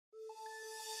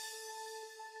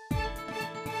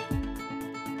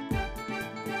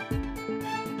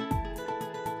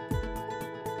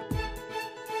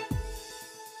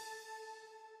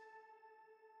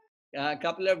A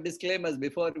couple of disclaimers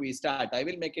before we start. I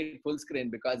will make it full screen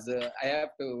because I have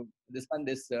to respond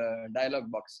this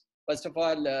dialog box. First of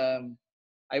all,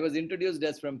 I was introduced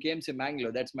as from KMC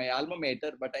Mangalore. That's my alma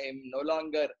mater, but I am no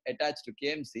longer attached to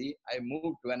KMC. I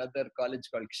moved to another college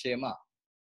called Kshema.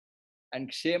 And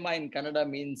Kshema in Kannada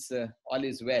means all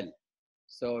is well.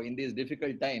 So in these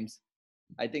difficult times,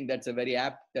 I think that's a very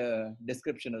apt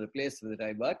description of the place that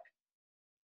I work.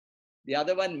 The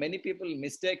other one, many people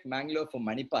mistake Mangalore for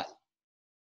Manipal.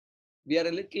 We are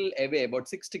a little away, about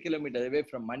 60 kilometers away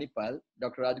from Manipal.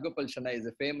 Dr. Rajgopal Shanai is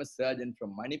a famous surgeon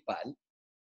from Manipal.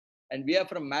 And we are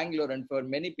from Mangalore, and for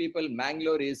many people,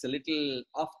 Mangalore is a little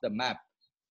off the map.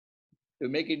 To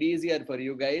make it easier for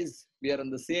you guys, we are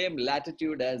on the same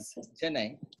latitude as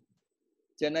Chennai.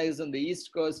 Chennai is on the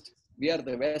east coast, we are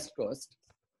the west coast.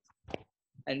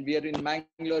 And we are in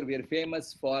Mangalore, we are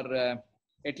famous for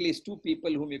at least two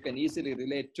people whom you can easily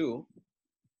relate to.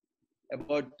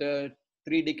 About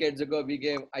 3 decades ago, we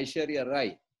gave Aishwarya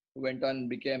Rai, who went on and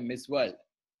became Miss World.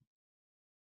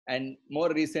 And more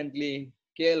recently,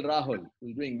 KL Rahul, who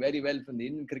is doing very well from the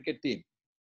Indian cricket team.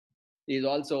 He is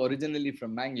also originally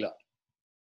from Mangalore.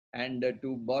 And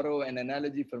to borrow an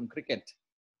analogy from cricket,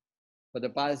 for the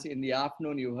past, in the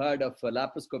afternoon, you heard of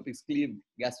laparoscopic sleeve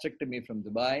gastrectomy from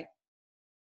Dubai.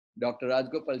 Dr.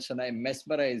 Rajgopal Shanai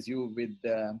mesmerized you with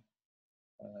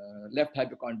left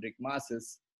hypochondric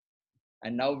masses.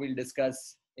 And now we'll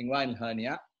discuss inguinal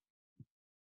hernia.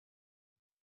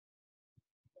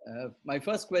 My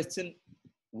first question,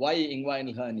 why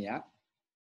inguinal hernia?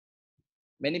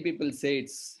 Many people say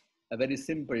it's a very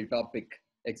simple topic,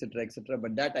 etc., etc.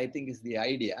 But that, I think, is the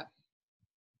idea.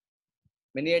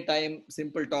 Many a time,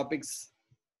 simple topics,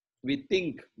 we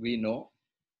think we know,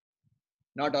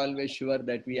 not always sure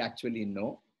that we actually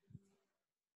know.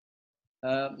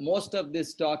 Most of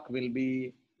this talk will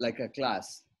be like a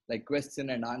class, like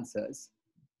question and answers.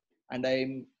 And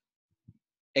I'm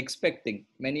expecting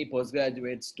many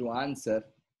postgraduates to answer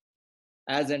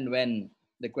as and when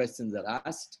the questions are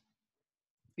asked.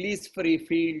 Please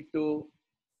feel to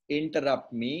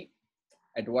interrupt me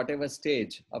at whatever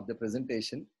stage of the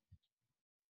presentation.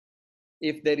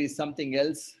 If there is something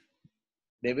else,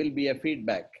 there will be a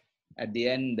feedback at the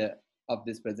end of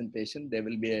this presentation. There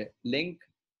will be a link.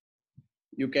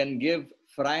 You can give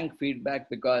frank feedback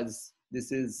because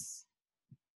this is,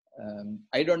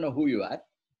 I don't know who you are.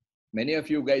 Many of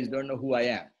you guys don't know who I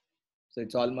am. So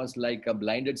it's almost like a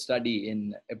blinded study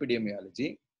in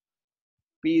epidemiology.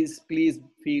 Please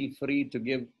feel free to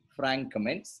give frank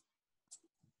comments.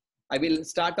 I will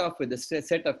start off with a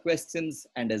set of questions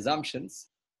and assumptions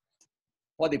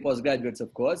for the postgraduates,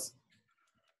 of course.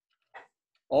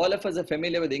 All of us are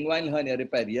familiar with inguinal hernia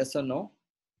repair, yes or no?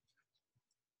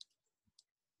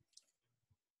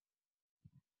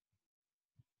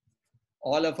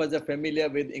 All of us are familiar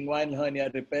with inguinal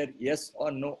hernia repair, yes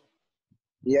or no?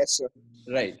 Yes, sir.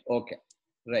 Right, okay,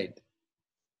 right.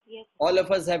 Yes. All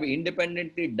of us have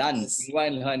independently done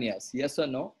inguinal hernias, yes or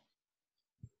no?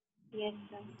 Yes,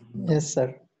 sir. Yes,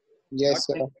 sir. Yes,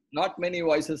 sir. Not many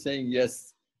voices saying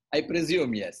yes. I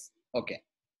presume yes. Okay.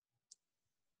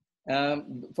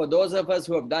 For those of us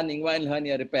who have done inguinal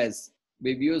hernia repairs,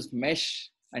 we've used mesh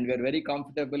and we're very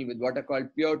comfortable with what are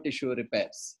called pure tissue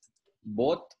repairs.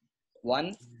 Both,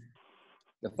 one,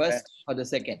 the first or the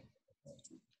second?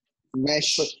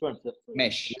 Mesh.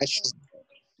 Mesh.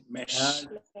 Mesh.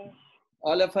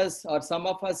 All of us or some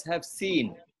of us have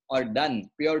seen or done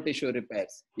pure tissue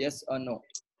repairs. Yes or no?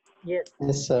 Yes,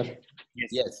 sir.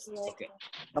 Yes. Okay.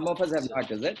 Some of us have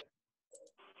not, is it?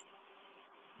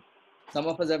 Some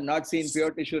of us have not seen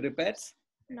pure tissue repairs?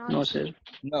 No, sir.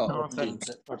 No. sir.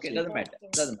 Okay, doesn't matter.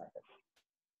 Doesn't matter.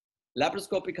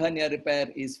 Laparoscopic hernia repair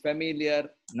is familiar,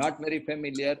 not very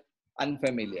familiar,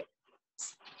 unfamiliar.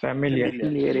 Familiar.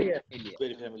 Familiar.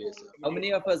 Very familiar, sir. How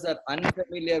many of us are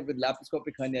unfamiliar with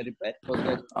laparoscopic hernia repair?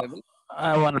 Postgraduate level?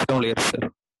 I'm unfamiliar, sir.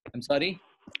 I'm sorry?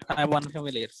 I'm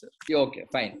unfamiliar, sir. Okay,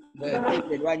 fine. The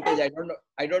advantage,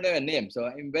 I don't have a name, so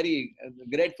I'm very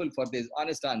grateful for these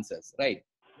honest answers. Right.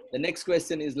 The next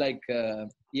question is like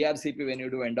ERCP when you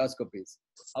do endoscopies.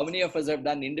 How many of us have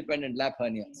done independent lap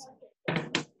hernias?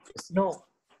 No.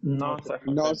 No, sir.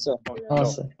 No, sir. No,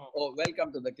 sir. Oh,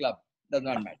 welcome to the club. Does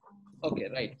not matter. Okay,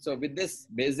 right. So with this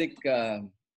basic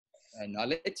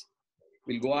knowledge,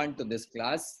 we'll go on to this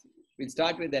class. We'll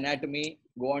start with anatomy,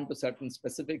 go on to certain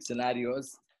specific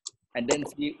scenarios, and then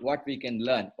see what we can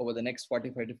learn over the next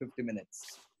 45 to 50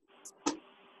 minutes.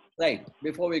 Right.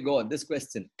 Before we go, this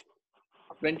question.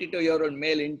 22-year-old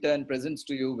male intern presents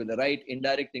to you with the right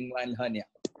indirect inguinal hernia.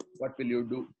 What will you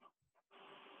do?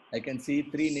 I can see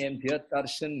 3 names here,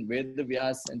 Tarshan, Ved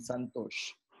Vyas, and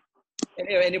Santosh.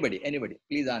 Anybody,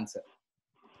 please answer.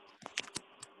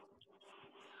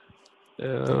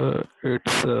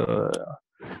 It's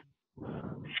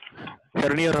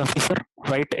herniorrhaphy, sir.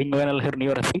 Right inguinal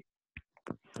herniorrhaphy.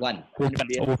 One.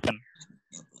 Open.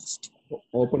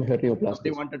 Open hernioplasty.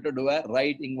 They wanted to do a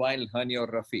right inguinal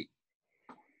herniorrhaphy.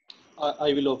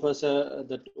 I will offer, sir,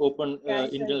 that open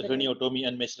inguinal herniotomy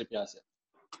and mesh repair, sir.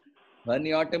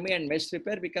 Herniotomy and mesh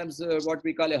repair becomes what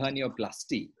we call a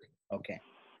hernioplasty. Okay.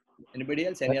 Anybody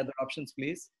else? Any other options,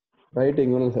 please? Right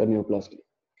inguinal hernioplasty.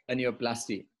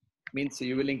 Hernioplasty means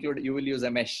you will use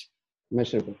a mesh.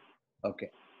 Mesh repair. Okay.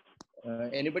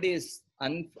 Anybody is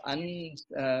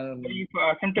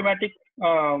symptomatic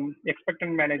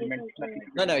expectant management.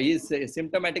 No, he's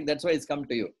symptomatic. That's why he's come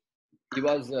to you. He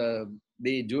was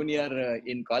the junior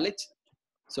in college,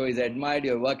 so he's admired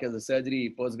your work as a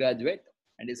surgery postgraduate,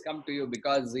 and he's come to you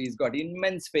because he's got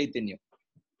immense faith in you.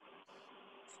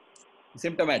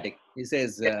 Symptomatic. He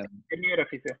says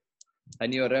Herniorrhaphy, sir.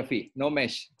 Herniorrhaphy. No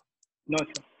mesh. No,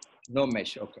 sir. No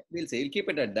mesh. Okay. We'll see. We'll keep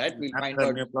it at that. We'll find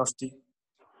out.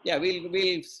 Yeah,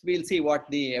 we'll see what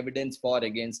the evidence for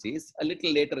against is a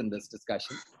little later in this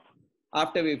discussion.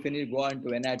 After we finish, go on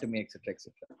to anatomy, etc.,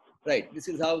 etc. Right. This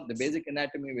is how the basic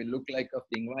anatomy will look like of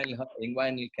the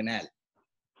inguinal canal.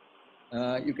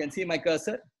 You can see my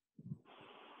cursor.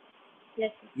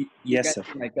 Yes. Yes, sir.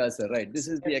 My cursor. Right. This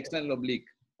is the external oblique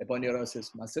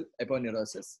aponeurosis muscle.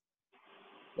 Aponeurosis.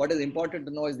 What is important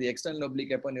to know is the external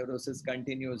oblique aponeurosis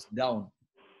continues down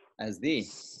as the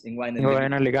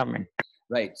inguinal ligament.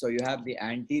 Right. So you have the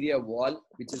anterior wall,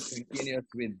 which is continuous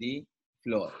with the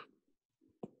floor.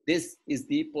 This is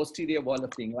the posterior wall of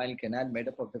the inguinal canal made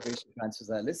up of the fascia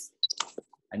transversalis.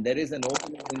 And there is an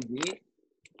opening in the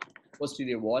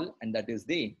posterior wall, and that is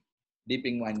the deep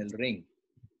inguinal ring.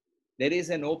 There is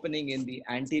an opening in the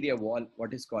anterior wall,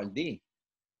 what is called the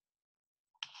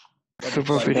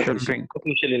Superficial ring.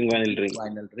 Superficial inguinal ring.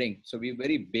 Inguinal ring. So we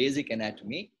very basic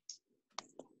anatomy.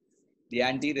 The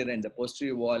anterior and the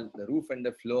posterior wall, the roof and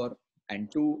the floor,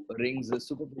 and two rings,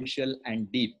 superficial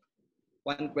and deep.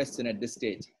 One question at this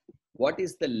stage. What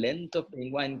is the length of the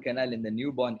inguinal canal in the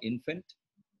newborn infant?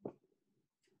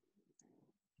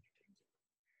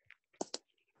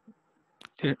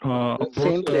 Both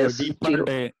deep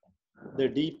and the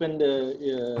deep and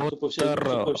both superficial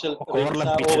are rings overlap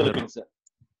are each other. overlapping, sir.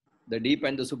 The deep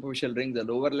and the superficial rings that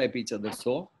overlap each other.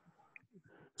 So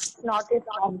Not yet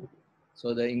formed.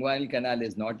 So the inguinal canal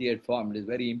is not yet formed. It's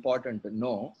very important to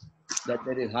know that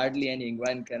there is hardly any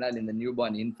inguinal canal in the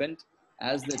newborn infant.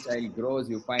 As the child grows,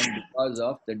 you find because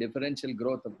of the differential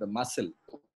growth of the muscle,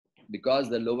 because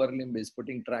the lower limb is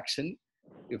putting traction,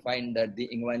 you find that the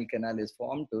inguinal canal is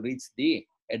formed to reach the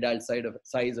adult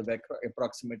size of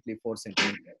approximately 4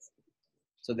 centimeters.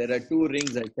 So there are two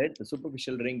rings, I said. The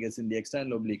superficial ring is in the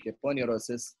external oblique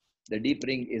aponeurosis. The deep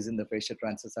ring is in the fascia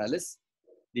transversalis.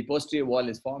 The posterior wall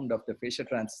is formed of the fascia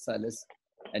transversalis,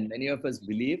 and many of us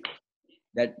believe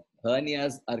that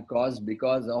hernias are caused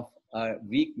because of a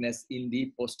weakness in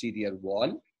the posterior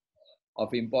wall,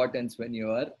 of importance when you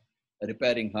are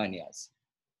repairing hernias.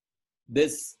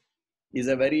 This is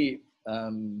a very,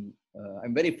 I'm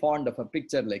very fond of a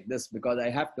picture like this because I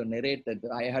have to narrate that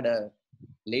I had a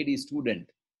lady student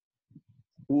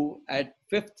who at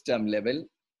 5th term level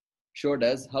showed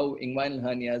us how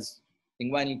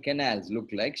inguinal canals look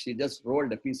like. She just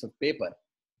rolled a piece of paper,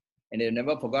 and I've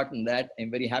never forgotten that. I'm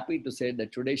very happy to say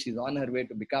that today she's on her way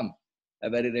to become a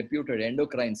very reputed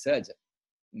endocrine surgeon.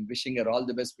 I'm wishing her all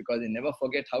the best because I never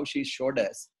forget how she showed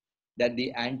us that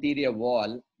the anterior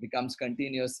wall becomes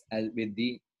continuous with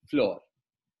the floor.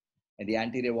 And the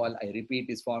anterior wall, I repeat,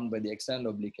 is formed by the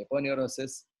external oblique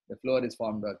aponeurosis. The floor is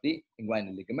formed by the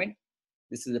inguinal ligament.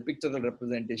 This is a pictorial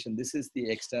representation. This is the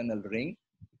external ring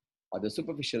or the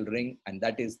superficial ring, and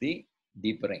that is the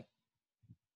deep ring.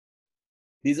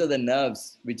 These are the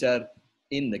nerves which are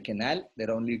in the canal. There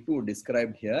are only two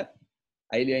described here.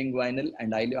 Ilioinguinal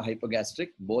and iliohypogastric.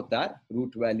 Both are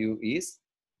root value is.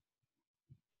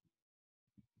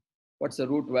 What's the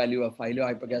root value of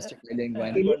iliohypogastric,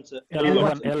 ilioinguinal?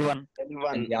 L1.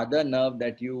 And the other nerve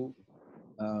that you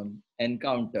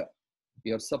encounter,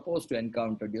 you're supposed to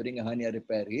encounter during a hernia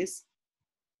repair is,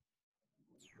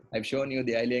 I've shown you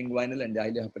the ilioinguinal and the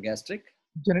iliohypogastric.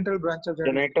 Genital branch of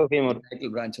Genitofemoral. Genital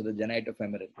branch of the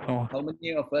genitofemoral. Oh. How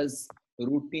many of us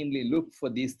routinely look for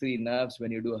these three nerves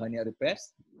when you do hernia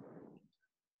repairs?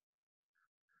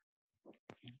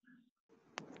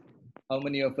 How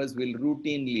many of us will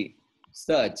routinely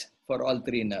search for all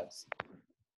three nerves?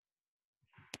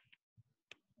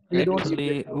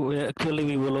 Actually,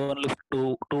 we will only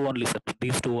two only, sir.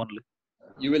 These two only.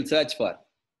 You will search for.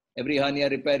 Every hernia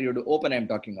repair you do, open I'm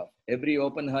talking of. Every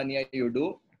open hernia you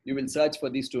do, you will search for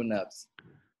these two nerves.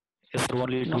 Yes, sir.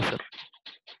 Only two, sir.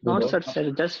 Not such,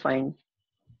 sir. Just fine.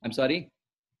 I'm sorry?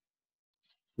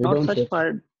 We Not don't such search.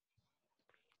 hard.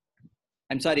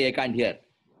 I'm sorry, I can't hear.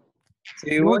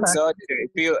 So you won't search.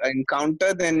 If you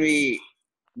encounter, then we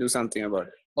do something about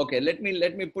it. Okay, let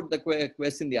me put the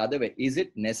question the other way. Is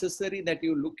it necessary that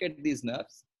you look at these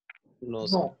nerves? No,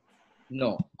 sir.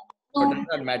 No. So it does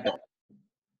not matter.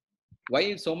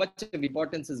 Why so much of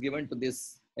importance is given to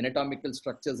this anatomical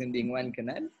structures in the inguinal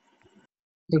canal?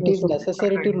 It is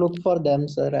necessary to look for them,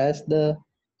 sir, as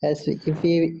if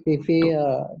we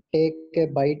take a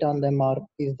bite on them, or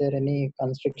is there any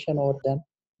constriction over them,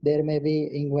 there may be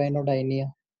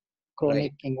inguinodynia,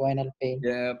 chronic inguinal pain.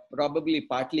 Yeah, probably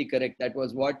partly correct. That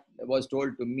was what was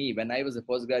told to me when I was a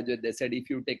postgraduate. They said if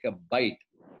you take a bite,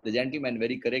 the gentleman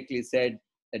very correctly said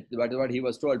that what he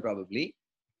was told probably.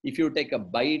 If you take a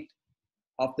bite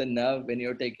of the nerve when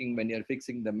you're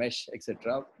fixing the mesh,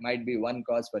 etc., might be one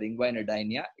cause for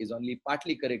inguinodynia, is only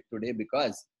partly correct today,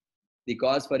 because the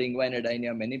cause for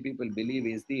inguinodynia, many people believe,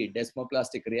 is the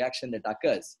desmoplastic reaction that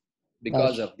occurs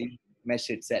because of the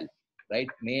mesh itself, right?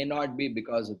 May not be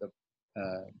because of the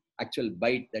actual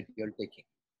bite that you're taking.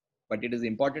 But it is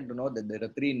important to know that there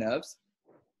are three nerves.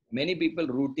 Many people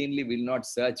routinely will not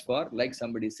search for, like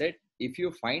somebody said, if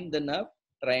you find the nerve,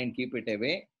 try and keep it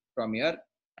away from your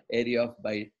area of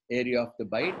the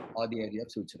bite or the area of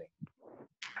suturing.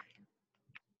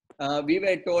 We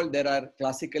were told there are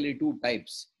classically two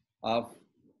types of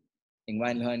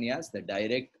inguinal hernias, the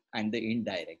direct and the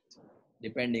indirect,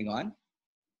 depending on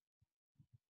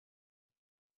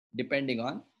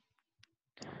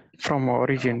From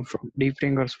origin, from deep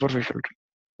ring or superficial ring.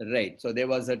 right. So there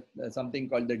was something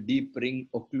called the deep ring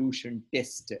occlusion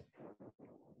test.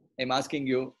 I'm asking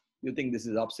you, you think this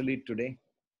is obsolete today?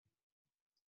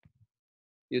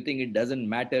 You think it doesn't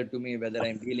matter to me whether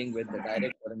I'm dealing with the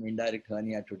direct or an indirect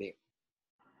hernia today?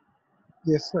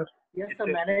 Yes, sir. Yes, the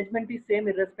management is same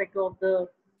irrespective of the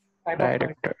type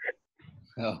Direct.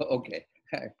 of Okay.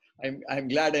 I'm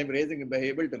glad I'm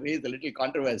able to raise a little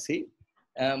controversy.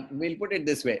 We'll put it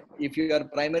this way. If your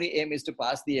primary aim is to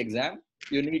pass the exam,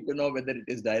 you need to know whether it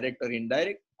is direct or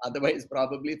indirect. Otherwise,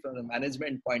 probably from the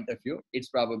management point of view, it's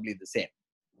probably the same.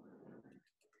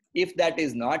 If that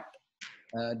is not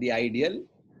the ideal,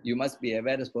 you must be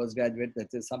aware as postgraduate that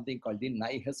there's something called the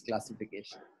NIHS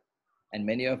classification. And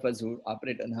many of us who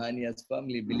operate on hernias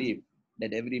firmly believe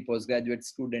that every postgraduate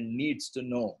student needs to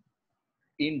know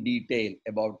in detail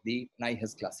about the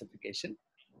NIHS classification.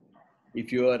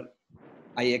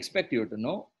 I expect you to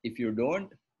know. If you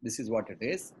don't, this is what it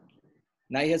is.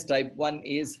 NIHS type 1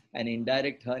 is an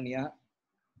indirect hernia.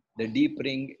 The deep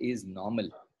ring is normal.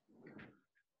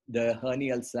 The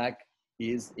hernial sac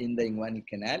is in the inguinal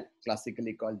canal,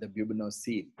 classically called the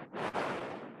bubonocele.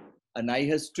 A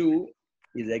NIHS 2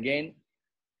 is again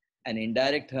an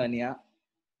indirect hernia,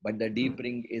 but the deep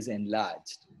ring is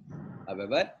enlarged.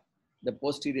 However, the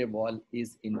posterior wall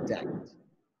is intact.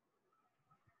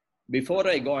 Before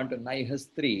I go on to NIHS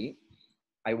 3,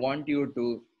 I want you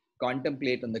to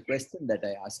contemplate on the question that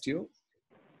I asked you.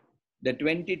 The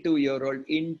 22-year-old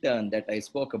intern that I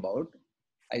spoke about,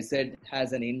 I said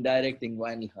has an indirect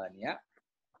inguinal hernia.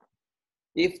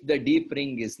 If the deep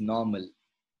ring is normal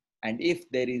and if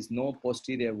there is no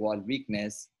posterior wall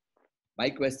weakness, my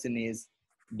question is,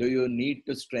 do you need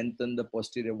to strengthen the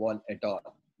posterior wall at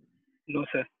all? No,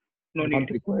 sir. No need.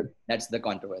 That's the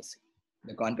controversy.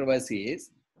 The controversy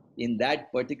is, in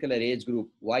that particular age group,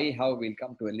 why, how, we'll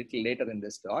come to a little later in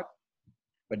this talk.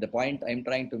 But the point I'm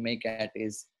trying to make at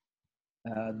is,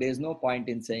 there's no point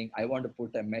in saying, I want to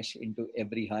put a mesh into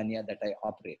every hernia that I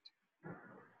operate.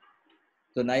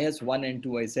 So NIHS 1 and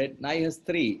 2, I said, NIHS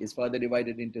 3 is further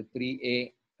divided into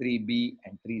 3A, 3B,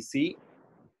 and 3C.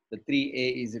 The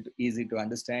 3A is easy to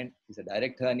understand. It's a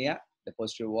direct hernia. The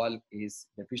posterior wall is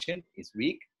deficient, is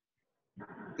weak.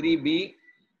 3B,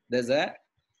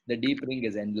 the deep ring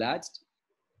is enlarged.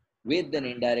 With an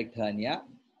indirect hernia,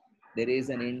 there is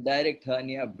an indirect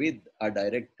hernia with a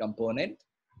direct component.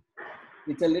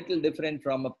 It's a little different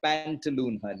from a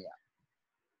pantaloon hernia.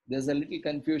 There's a little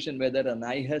confusion whether an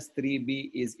NIHS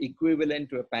 3B is equivalent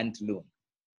to a pantaloon.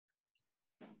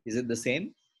 Is it the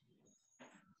same?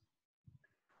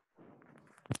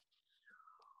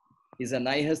 Is a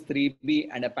NIHS 3B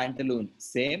and a pantaloon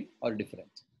same or different?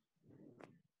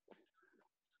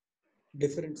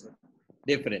 Different, sir.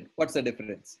 Different. What's the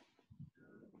difference?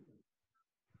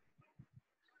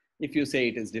 If you say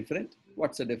it is different,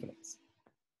 what's the difference?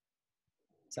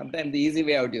 Sometimes the easy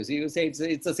way out, you see, you say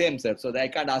it's the same, sir. So I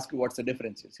can't ask you what's the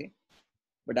difference, you see.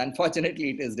 But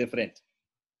unfortunately, it is different.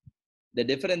 The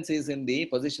difference is in the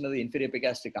position of the inferior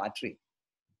epigastric artery.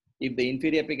 If the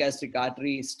inferior epigastric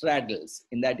artery straddles,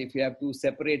 in that if you have two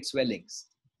separate swellings,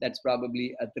 that's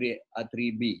probably a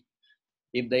 3B.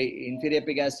 If the inferior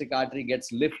epigastric artery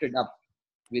gets lifted up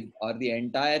with, or the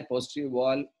entire posterior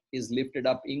wall is lifted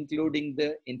up, including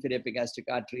the inferior epigastric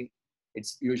artery,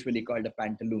 it's usually called a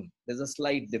pantaloon. There's a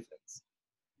slight difference.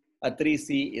 A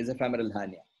 3C is a femoral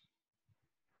hernia.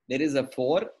 There is a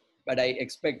 4, but I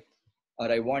expect,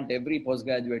 or I want every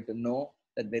postgraduate to know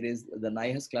that there is the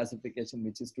NIHS classification,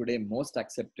 which is today most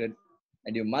accepted,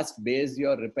 and you must base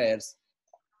your repairs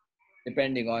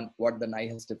depending on what the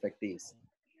NIHS defect is.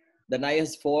 The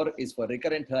NIHS 4 is for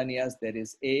recurrent hernias. There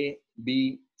is A,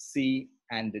 B, C,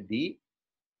 and D.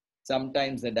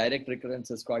 Sometimes the direct recurrence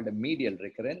is called a medial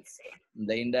recurrence.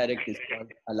 The indirect is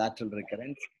called a lateral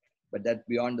recurrence, but that's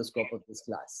beyond the scope of this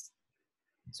class.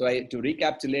 So to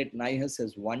recapitulate, NIHS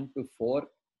has 1 to 4.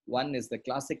 1 is the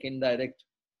classic indirect.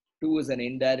 2 is an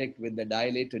indirect with the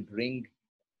dilated ring.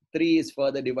 3 is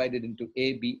further divided into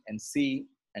A, B, and C.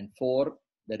 And 4,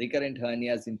 the recurrent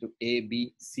hernias into A,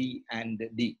 B, C, and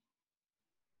D.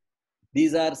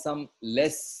 These are some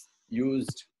less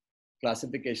used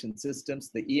classification systems.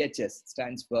 The EHS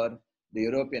stands for the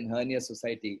European Hernia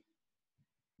Society.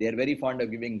 They are very fond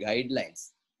of giving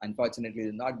guidelines. Unfortunately,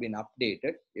 they've not been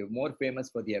updated. They're more famous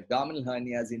for the abdominal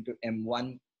hernias into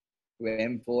M1 to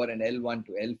M4 and L1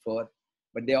 to L4.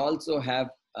 But they also have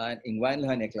an inguinal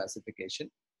hernia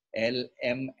classification, L,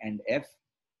 M, and F.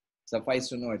 Suffice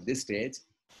to know at this stage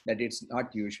that it's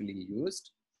not usually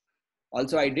used.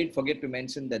 Also, I did forget to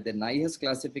mention that the NIHS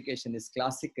classification is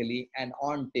classically an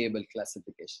on-table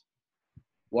classification.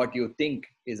 What you think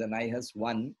is a NIHS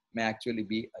 1 may actually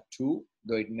be a 2,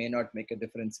 though it may not make a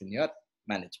difference in your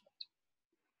management.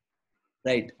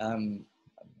 Right,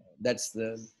 that's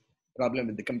the problem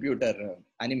with the computer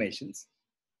animations.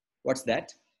 What's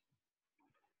that?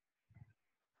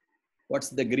 What's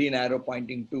the green arrow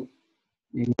pointing to?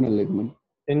 Inguinal ligament.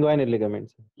 Inguinal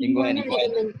ligaments. Inguinal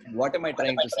ligament. What am I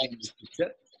trying to say in this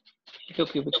picture?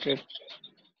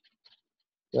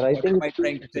 What am I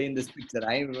trying to say in this picture?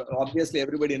 Obviously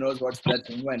everybody knows what's that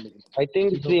inguinal ligament. I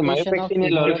think it's the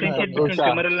myopectineal or Differentiate between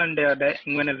femoral and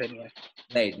inguinal hernia.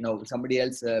 Right. No, somebody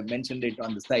else mentioned it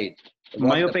on the side.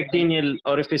 myopectineal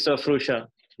orifice of Ruscha.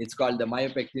 It's called the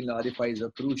myopectineal orifice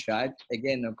of Ruscha.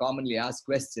 Again, a commonly asked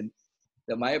question.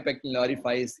 The myopectineal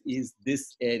orifice is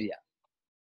this area.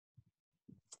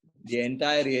 The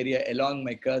entire area along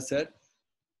my cursor,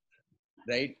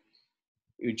 right?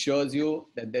 It shows you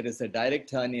that there is a direct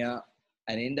hernia,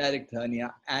 an indirect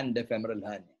hernia, and a femoral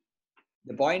hernia.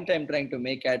 The point I'm trying to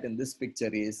make at in this picture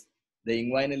is the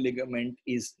inguinal ligament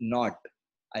is not,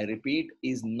 I repeat,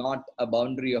 is not a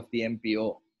boundary of the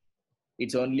MPO.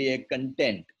 It's only a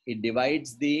content. It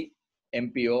divides the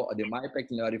MPO or the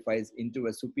myopectineal orifice into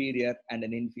a superior and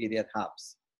an inferior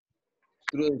halves.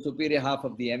 Through the superior half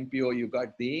of the MPO, you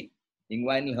got the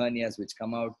inguinal hernias which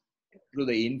come out. Through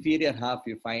the inferior half,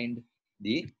 you find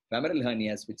the femoral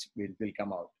hernias which will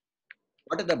come out.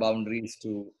 What are the boundaries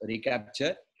to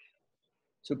recapture?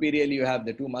 Superiorly, you have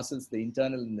the two muscles, the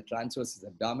internal and the transversus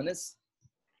abdominis.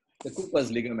 The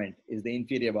Cooper's ligament is the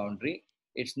inferior boundary.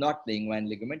 It's not the inguinal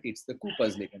ligament, it's the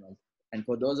Cooper's ligament. And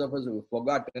for those of us who have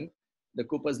forgotten, the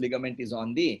Cooper's ligament is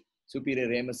on the superior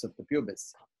ramus of the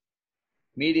pubis.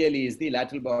 Medially is the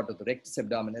lateral part of the rectus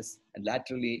abdominis, and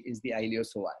laterally is the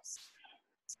iliopsoas.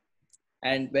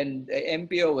 And when the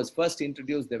MPO was first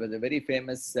introduced, there was a very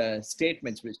famous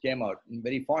statement which came out. I'm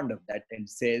very fond of that, and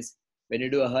says, when you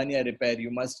do a hernia repair,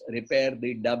 you must repair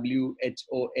the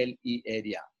WHOLE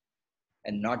area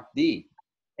and not the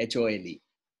HOLE.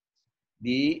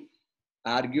 The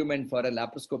argument for a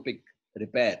laparoscopic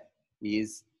repair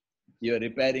is you're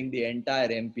repairing the entire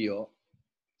MPO,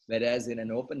 whereas in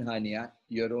an open hernia,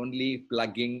 you're only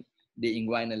plugging the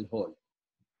inguinal hole.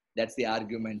 That's the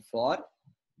argument for.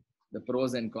 The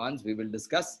pros and cons we will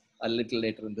discuss a little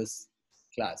later in this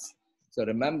class. So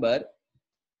remember,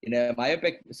 in a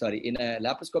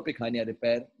laparoscopic hernia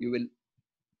repair, you will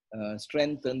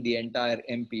strengthen the entire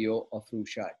MPO of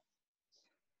Ruscha.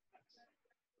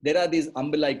 There are these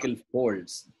umbilical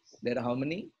folds. There are how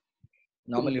many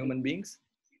normal human beings?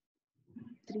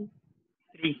 Three.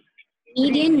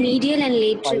 Medial and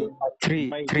lateral. Three.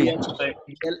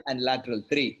 Medial and lateral,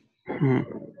 3.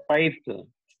 5, sir.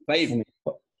 5.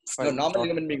 No, normal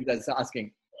human beings that's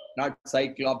asking, not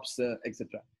cyclops,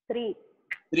 etc. 3.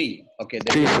 3. Okay,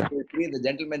 the 3. The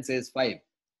gentleman says 5.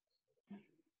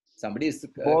 Somebody is.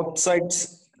 Both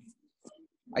sides.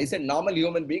 I said normal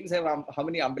human beings have how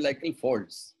many umbilical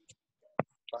folds?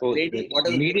 Oh, Lady, what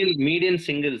is median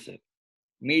single, sir.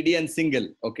 Median single,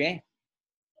 okay.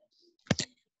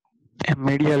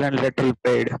 Medial and lateral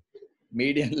paired.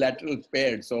 Medial lateral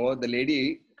paired. So the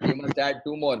lady, you must add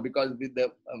two more because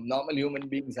the normal human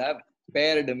beings have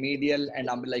paired medial and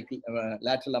umbilical,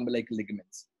 lateral umbilical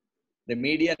ligaments. The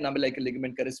median umbilical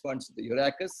ligament corresponds to the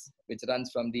urachus, which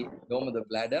runs from the dome of the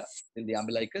bladder till the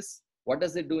umbilicus. What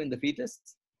does it do in the fetus?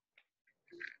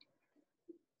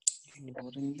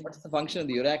 What's the function of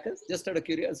the urachus? Just out of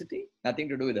curiosity, nothing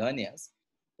to do with hernias,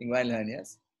 inguinal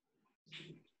hernias.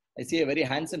 I see a very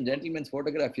handsome gentleman's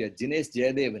photograph here, Jinesh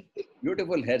Jayadevan.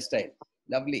 Beautiful hairstyle,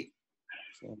 lovely.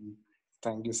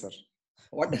 Thank you, sir.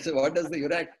 What does the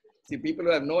urachus? See, people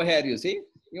who have no hair, you see,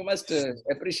 you must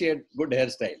appreciate good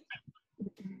hairstyle.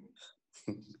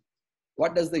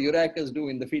 What does the urachus do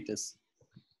in the fetus?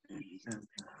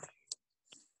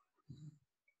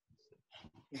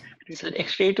 So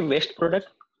excrete waste product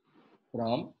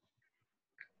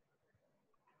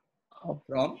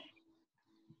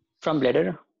From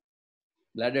bladder.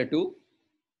 Bladder to?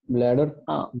 Bladder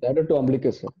to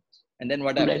umbilicus, sir. And then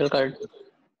what happens?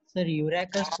 Sir,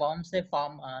 urachus forms a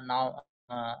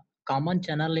common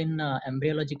channel in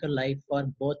embryological life for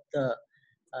both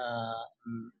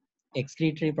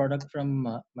excretory product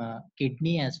from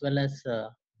kidney as well as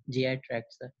GI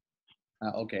tract, sir.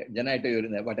 Okay,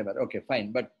 genitourine, whatever. Okay,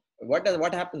 fine. But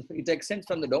what happens? It extends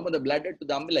from the dome of the bladder to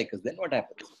the umbilicus. Then what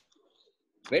happens?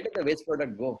 Where does the waste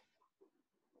product go?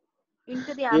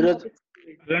 Into the umbilicus.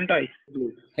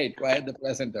 Right, via the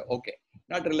placenta. Okay,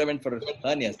 not relevant for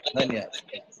hernias.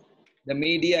 The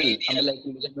medial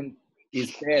umbilical ligament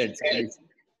is paired,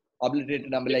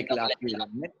 obliterated umbilical artery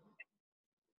ligament,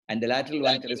 and the lateral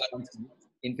one corresponds to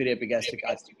inferior epigastric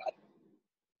artery.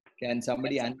 Can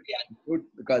somebody unmute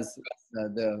because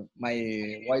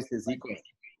my voice is echoing?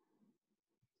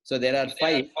 So there are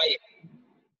 5.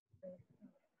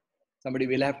 Somebody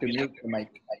will have to mute the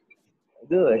mic.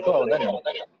 There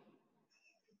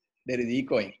is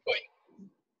echoing.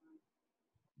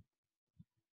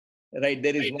 Right,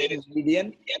 there is one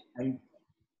median and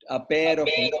a pair of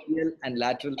medial and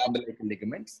lateral umbilical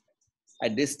ligaments.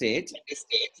 At this stage,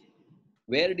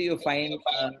 where do you find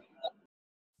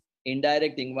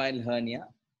indirect inguinal hernia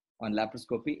on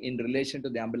laparoscopy in relation to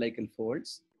the umbilical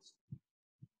folds?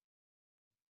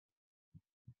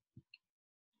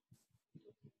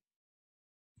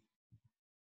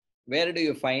 Where do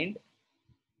you find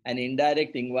an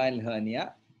indirect inguinal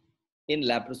hernia in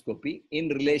laparoscopy in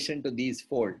relation to these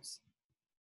folds?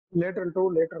 Lateral to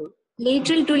lateral.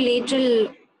 Lateral to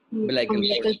lateral. Umbilical.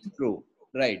 True.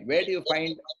 Right. Where do you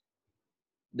find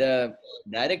the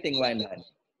direct inguinal hernia?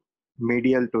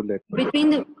 Medial to lateral. Between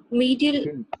the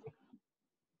medial.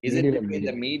 Is it between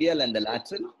the medial and the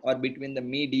lateral or between the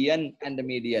median and the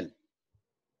medial?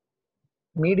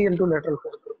 Medial to lateral.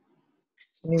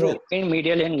 True. In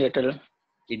medial and lateral.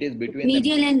 It is between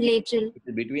medial and lateral. It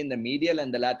is between the medial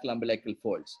and the lateral umbilical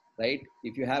folds, right?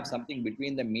 If you have something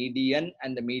between the median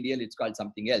and the medial, it's called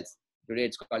something else. Today,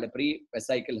 it's called a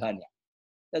pre-vesical hernia.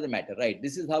 Doesn't matter, right?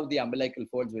 This is how the umbilical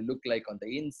folds will look like on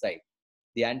the inside.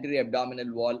 The anterior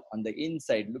abdominal wall on the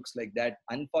inside looks like that.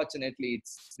 Unfortunately,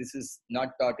 this is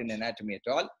not taught in anatomy at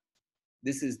all.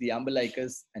 This is the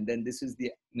umbilicus, and then this is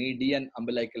the median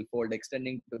umbilical fold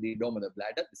extending to the dome of the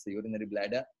bladder. This is the urinary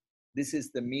bladder. This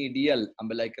is the medial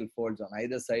umbilical folds on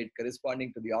either side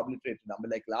corresponding to the obliterated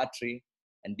umbilical artery.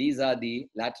 And these are the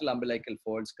lateral umbilical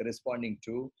folds corresponding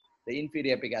to the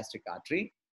inferior epigastric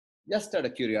artery. Just out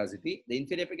of curiosity, the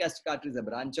inferior epigastric artery is a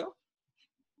branch of?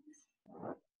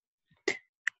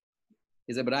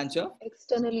 Is a branch of?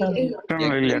 External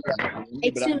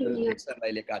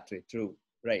iliac artery. True.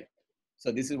 Right.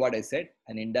 So this is what I said.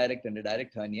 An indirect and a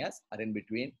direct hernias are in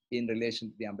between in relation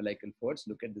to the umbilical folds.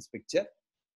 Look at this picture.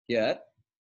 Here,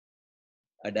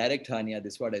 a direct hernia,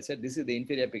 this is what I said. This is the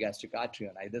inferior epigastric artery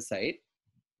on either side.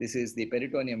 This is the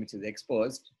peritoneum which is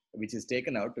exposed, which is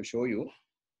taken out to show you.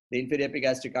 The inferior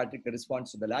epigastric artery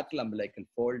corresponds to the lateral umbilical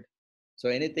fold. So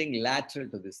anything lateral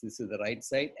to this is the right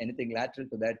side. Anything lateral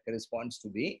to that corresponds to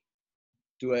the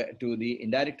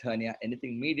indirect hernia.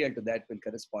 Anything medial to that will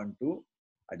correspond to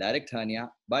a direct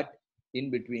hernia, but in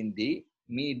between the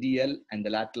medial and the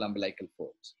lateral umbilical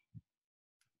folds.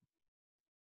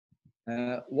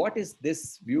 What is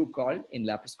this view called in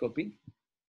laparoscopy?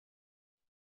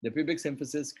 The pubic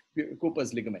symphysis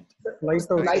Cooper's ligament.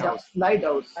 Lighthouse.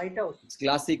 It's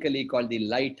classically called the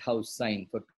lighthouse sign.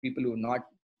 For people who are not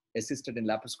assisted in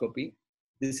laparoscopy,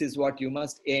 this is what you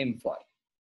must aim for,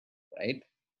 right?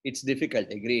 It's difficult,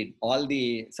 agreed.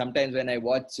 Sometimes when I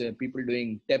watch people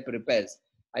doing TEP repairs,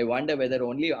 I wonder whether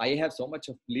only I have so much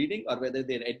of bleeding or whether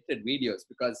they're edited videos,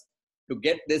 because to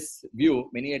get this view,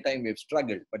 many a time we've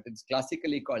struggled, but it's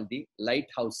classically called the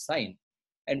lighthouse sign.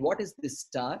 And what is this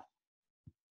star?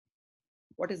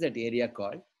 What is that area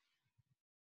called?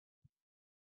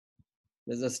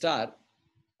 There's a star.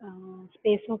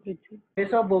 Space of Ritchie.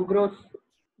 Space of Bogros.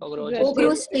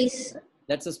 Bogros space.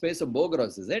 That's a space of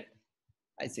Bogros, is it?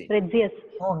 I see. Regius.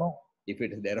 Oh no. If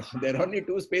it there are only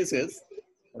two spaces,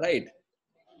 right?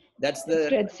 That's the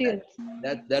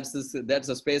that's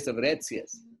a space of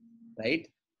Regius, right?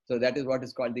 So that is what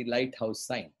is called the lighthouse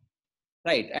sign,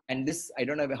 right? And this, I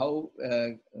don't know how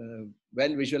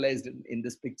well visualized in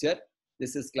this picture.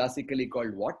 This is classically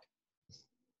called what?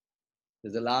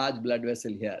 There's a large blood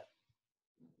vessel here.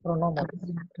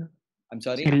 I'm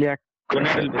sorry. Iliac.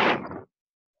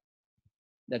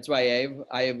 That's why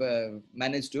I've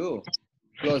managed to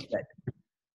close that.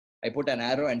 I put an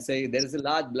arrow and say there is a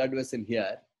large blood vessel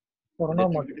here.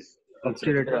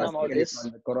 Accessory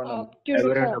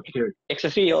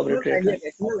obturator.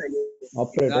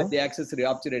 The accessory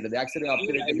obturator. The accessory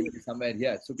obturator will be somewhere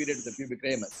here, superior to the pubic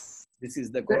ramus. This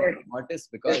is the corona mortis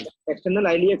because External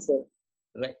iliac, sir.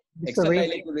 right. External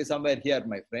iliac will be somewhere here,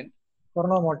 my friend.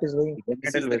 Corona mortis going.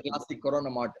 This is the classic corona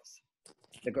mortis.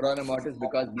 The corona mortis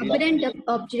because Aberrant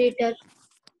obturator.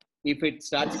 if it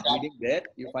starts bleeding there,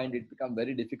 you find it become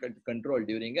very difficult to control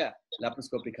during a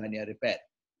laparoscopic hernia repair.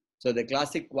 So the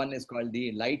classic one is called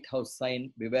the lighthouse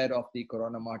sign. Beware of the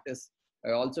corona mortis.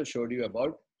 I also showed you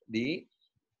about the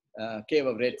cave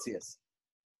of Regius.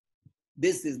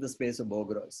 This is the space of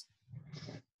Bogros.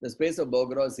 The space of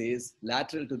Bogros is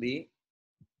lateral to the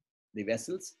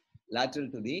vessels, lateral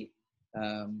to the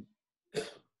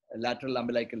lateral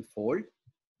umbilical fold.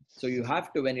 So you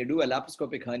have to, when you do a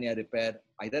laparoscopic hernia repair,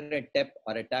 either a TEP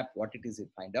or a TAP, what it is you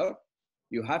find out,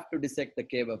 you have to dissect the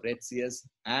cave of Regius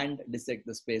and dissect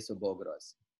the space of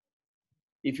Bogros.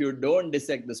 If you don't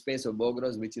dissect the space of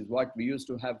Bogros, which is what we used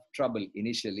to have trouble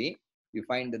initially, you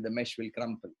find that the mesh will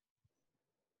crumple.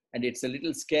 And it's a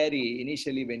little scary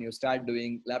initially when you start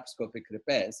doing laparoscopic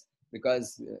repairs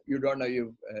because you don't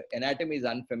know, anatomy is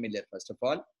unfamiliar, first of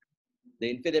all. The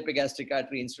inferior epigastric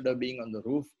artery, instead of being on the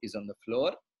roof, is on the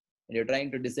floor. And you're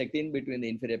trying to dissect in between the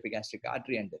inferior epigastric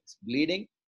artery and it's bleeding.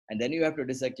 And then you have to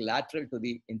dissect lateral to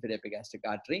the inferior epigastric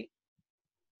artery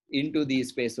into the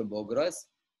space of Bogros.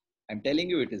 I'm telling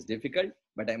you it is difficult,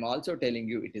 but I'm also telling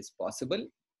you it is possible.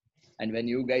 And when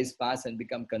you guys pass and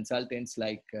become consultants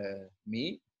like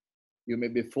me, you may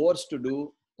be forced to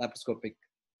do laparoscopic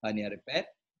hernia repair.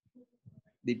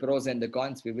 The pros and the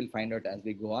cons we will find out as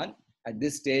we go on. At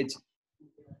this stage,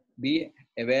 be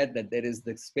aware that there is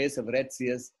the space of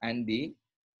Regius and the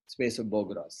space of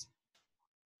Bogros.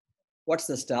 What's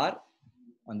the star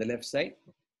on the left side?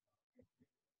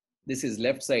 This is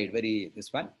left side, this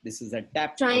one. This is a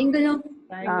tap. Triangle of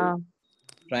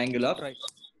Triangle of?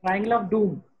 Triangle of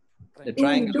doom. The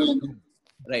triangle of doom.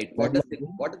 Right. What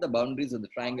are the boundaries of the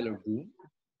triangle of doom?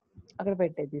 What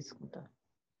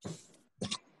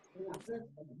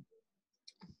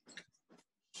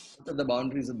are the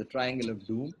boundaries of the triangle of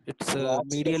doom? It's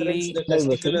medially the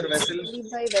testicular vessel.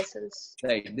 By vessels.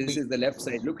 Right. This is the left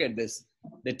side. Look at this.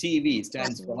 The TV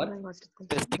stands for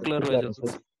testicular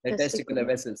vessels. the testicular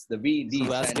vessels. The VD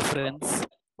Vast stands difference.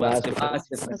 for vast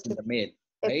difference in the male.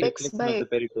 Right? Apex by the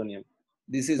peritoneum.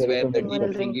 This is where the Inguinal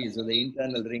deep ring ring. is, or the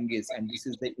internal ring is, and this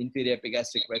is the inferior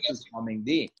epigastric vessels forming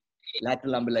the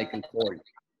lateral umbilical fold.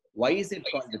 Why is it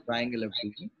called the triangle of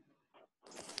doom?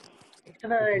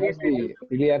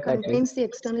 Contains the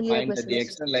external iliac Find that the vessels.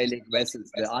 external iliac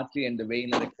vessels, the artery and the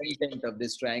vein, are the content of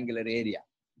this triangular area.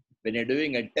 When you're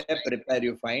doing a TEP repair,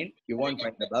 you won't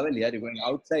find the bowel here. You're going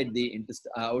outside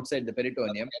the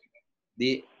peritoneum.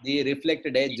 The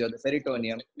reflected edge of the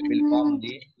peritoneum will form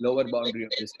the lower boundary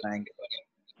of this triangle.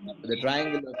 So the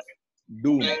triangle of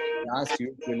doom lasts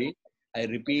usually, I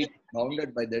repeat,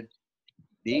 bounded by the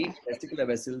testicular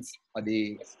vessels or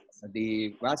the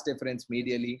vas deferens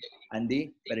medially and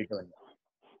the peritoneum.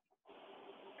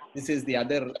 This is the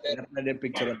other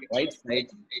picture on the right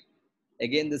side.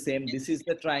 Again the same, this is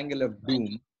the triangle of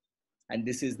doom and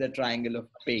this is the triangle of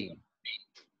pain.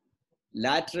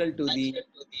 Lateral to the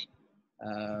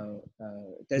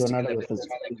testicular vessels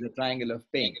is the triangle of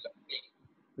pain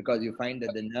because you find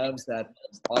that the nerves are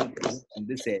all present in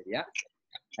this area.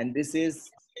 And this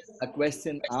is a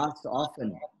question asked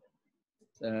often,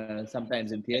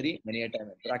 sometimes in theory, many a time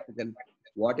in practical.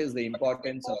 What is the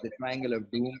importance of the triangle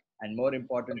of doom and more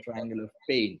important, triangle of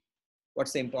pain?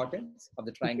 What's the importance of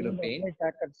the triangle of pain?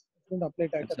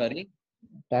 I'm sorry?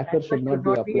 Tacker should not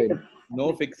be applied.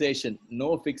 No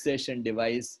fixation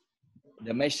device.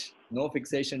 The mesh, no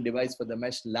fixation device for the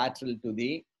mesh lateral to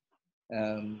the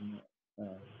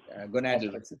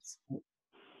gonadal vessels.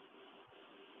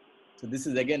 So this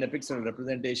is again a pictorial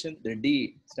representation. The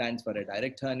D stands for a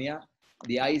direct hernia.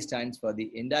 The I stands for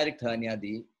the indirect hernia,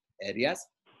 the areas.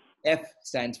 F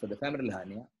stands for the femoral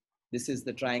hernia. This is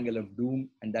the triangle of doom,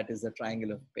 and that is the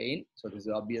triangle of pain. So this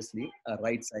is obviously a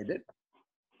right-sided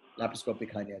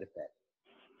laparoscopic hernia repair.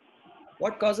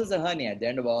 What causes a hernia at the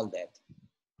end of all that?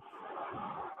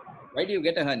 Why do you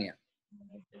get a hernia?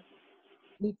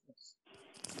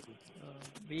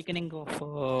 Weakening of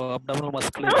abdominal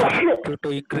musculature to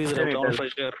increase the abdominal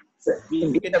pressure.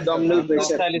 Abdominal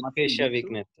pressure. Fascia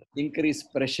weakness. Increase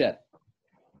pressure.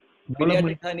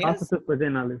 Pediatric hernias? Processus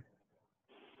vaginalis.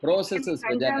 Processus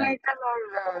vaginalis. Congenital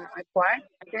or acquired.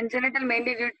 Congenital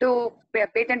mainly due to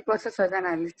patent process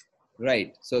vaginalis.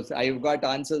 Right. So I've got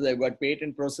answers. I've got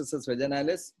patent processus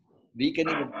vaginalis,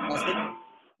 weakening of muscle,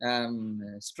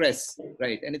 stress.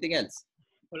 Right. Anything else?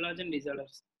 Collagen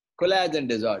disorders. Collagen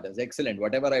disorders. Excellent.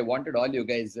 Whatever I wanted, all you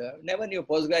guys never knew.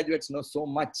 Postgraduates know so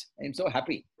much. I'm so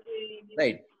happy.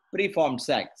 Right. Preformed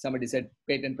sac. Somebody said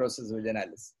patent processus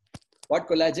vaginalis. What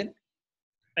collagen?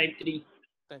 Type 3.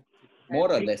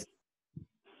 More or less.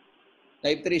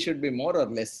 Type 3 should be more or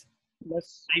less.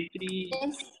 Less. Type 3.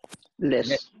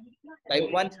 Less.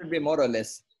 Type 1 should be more or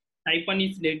less. Type 1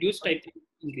 is reduced, type 3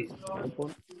 increase.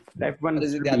 Type 1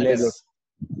 is should the be other less.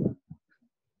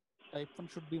 Type 1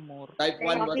 should be more. Type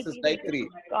 1 versus type 3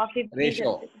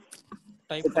 ratio.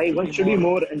 Type So type 1 should be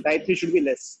more and type 3 should be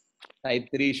less. Type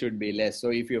 3 should be less. So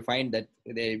if you find that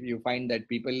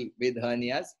people with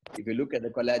hernias, if you look at the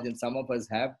collagen, some of us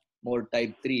have more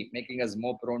type 3, making us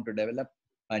more prone to develop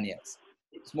hernias.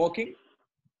 Smoking?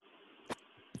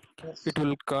 It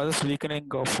will cause weakening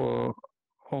of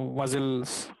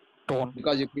muscles tone.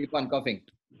 Because you keep on coughing.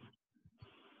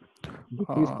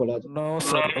 No,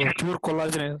 sir. Pure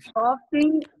collagen is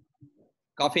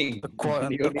Coughing. the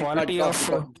quality of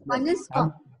One is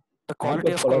cough. the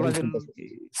quality of collagen.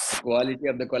 Quality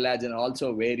of the collagen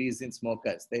also varies in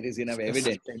smokers. There is enough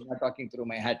evidence. I'm not talking through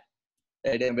my hat.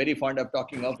 I'm very fond of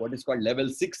talking of what is called level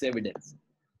 6 evidence.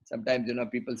 Sometimes,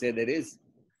 people say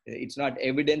it's not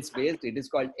evidence-based. It is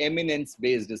called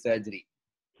eminence-based surgery.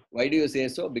 Why do you say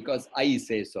so? Because I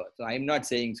say so. So I'm not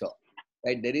saying so.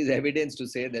 Right? There is evidence to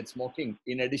say that smoking,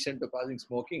 in addition to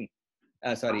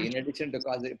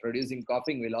producing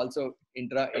coughing, will also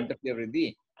interfere with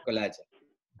the collagen.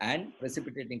 And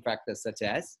precipitating factors such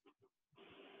as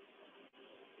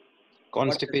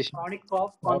Constipation. Chronic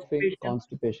cough,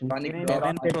 Constipation. Chronic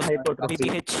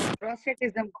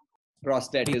Prostatism.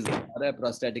 prostatism or a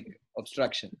prostatic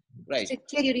obstruction. Right.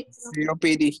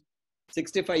 COPD.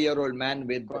 65-year-old man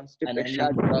with an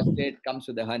enlarged prostate comes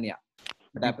with a hernia.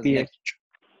 What happens next?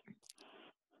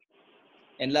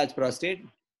 Enlarged prostate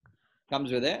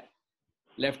comes with a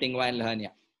left inguinal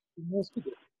hernia.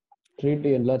 Treat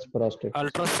the enlarged prostate.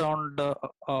 Ultrasound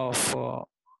of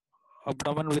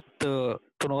abdomen with to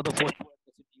know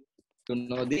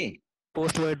the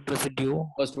post-wide residue.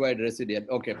 Post-wide residual.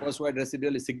 Okay, post-wide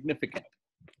residual is significant.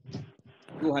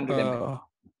 200 ml.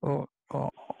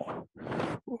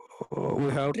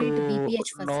 We have to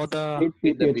know the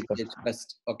BPH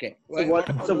first. Okay. So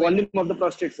what's the volume of the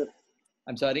prostate, sir?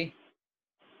 I'm sorry.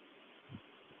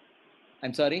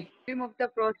 Volume of the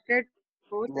prostate.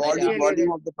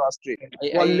 Volume of the prostate.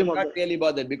 I'm not really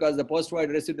bothered because the post-wide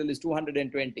residual is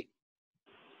 220.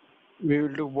 We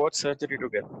will do both surgery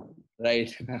together.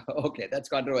 Right. Okay, that's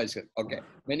controversial. Okay.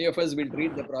 Many of us will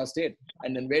treat the prostate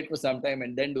and then wait for some time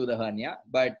and then do the hernia.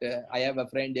 But I have a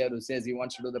friend here who says he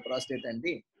wants to do the prostate and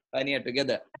the hernia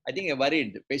together. I think you're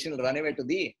worried. The patient will run away to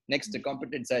the next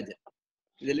competent surgeon.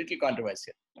 It's a little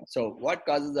controversial. So what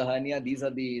causes the hernia? These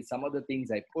are some of the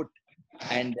things I put.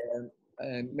 And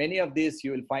many of these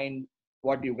you will find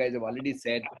what you guys have already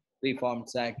said: preformed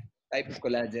sac, type of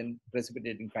collagen,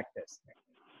 precipitating factors.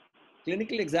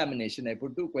 Clinical examination, I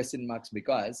put 2 question marks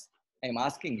because I'm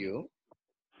asking you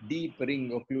deep ring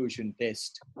occlusion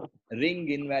test, ring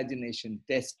invagination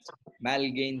test,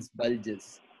 Malgain's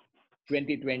bulges,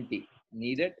 2020,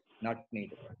 needed, not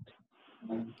needed?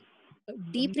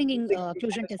 Deep ring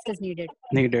occlusion test is needed.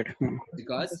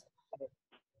 Because?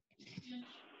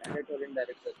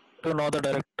 To know the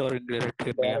direct or indirect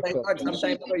hernia. I thought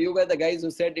sometime ago you were the guys who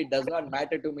said it does not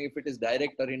matter to me if it is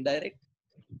direct or indirect.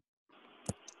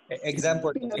 Exam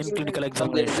point of view. In clinical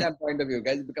From the examination. exam point of view,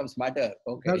 guys become smarter.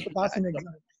 Okay. You have to pass an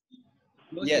exam.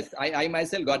 Yes, I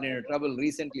myself got into trouble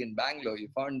recently in Bangalore. You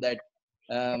found that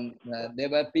there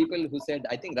were people who said,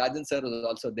 I think Rajan sir was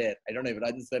also there. I don't know if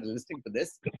Rajan sir is listening to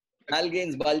this.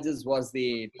 Malgain's bulges was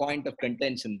the point of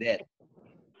contention there.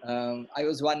 I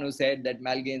was one who said that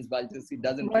Malgain's bulges, it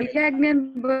doesn't.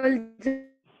 Malgainan bulges.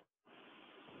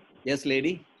 Yes,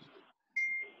 lady.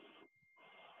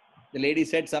 The lady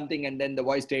said something and then the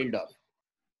voice tailed off.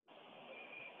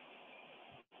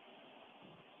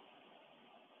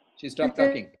 She stopped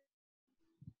talking.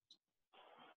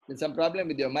 There's some problem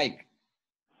with your mic.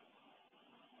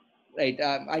 Right.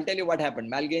 I'll tell you what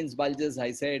happened. Malgains bulges,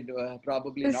 I said,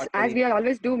 probably not. As we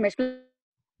always do mesh.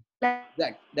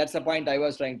 That's the point I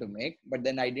was trying to make. But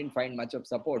then I didn't find much of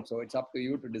support. So it's up to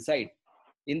you to decide.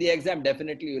 In the exam,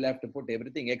 definitely you'll have to put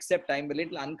everything, except I'm a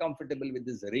little uncomfortable with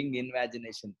this ring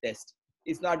invagination test.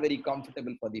 It's not very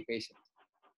comfortable for the patient.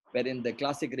 Wherein the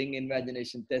classic ring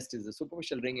invagination test is a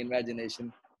superficial ring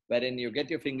invagination, wherein you get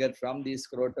your finger from the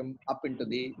scrotum up into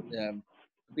the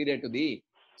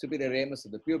superior ramus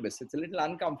of the pubis. It's a little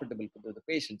uncomfortable for the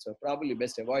patient, so probably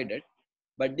best avoided.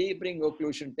 But deep ring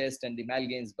occlusion test and the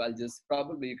Malgains bulges,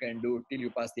 probably you can do till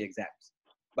you pass the exams.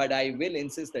 But I will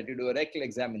insist that you do a rectal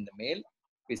exam in the male.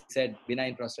 We said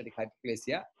benign prostatic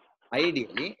hyperplasia.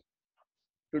 Ideally,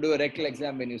 to do a rectal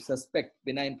exam when you suspect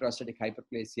benign prostatic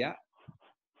hyperplasia,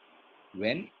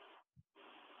 when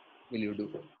will you do?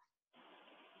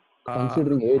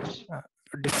 Considering age.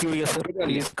 Diffuse, sir.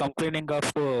 He is complaining of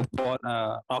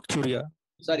nocturia.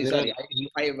 Sorry.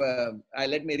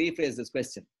 Let me rephrase this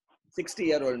question.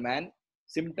 60-year-old man,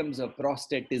 symptoms of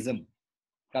prostatism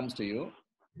comes to you.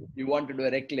 You want to do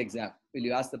a rectal exam. Will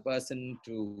you ask the person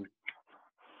to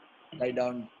lie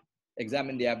down,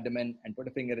 examine the abdomen, and put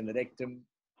a finger in the rectum?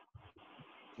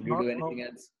 Would you do anything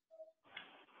else?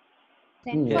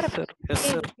 Yes, sir. Yes,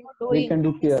 sir. We can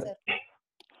do PR.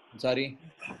 Sorry?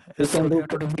 We can do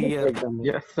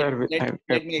Yes, sir.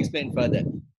 Let me explain further.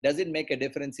 Does it make a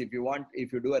difference if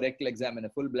you do a rectal exam in a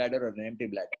full bladder or an empty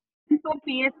bladder? So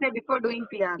PSA before doing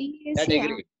PR.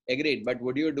 That agreed. But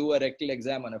would you do a rectal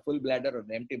exam on a full bladder or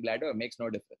an empty bladder? Or makes no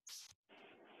difference.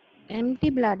 Empty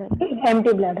bladder.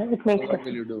 Empty bladder. It makes So what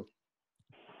will you do?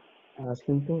 Ask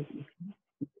him to.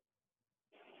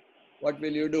 What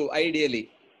will you do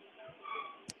ideally?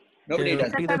 Nobody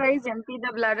does. Catheterize, empty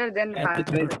the bladder, then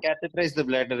Catheterize the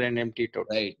bladder and empty it out.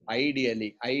 Right.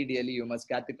 Ideally, you must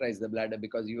catheterize the bladder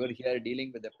because you are here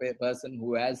dealing with a person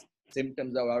who has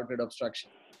symptoms of outlet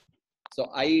obstruction. So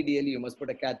ideally, you must put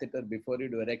a catheter before you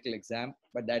do a rectal exam,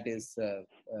 but that is,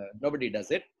 nobody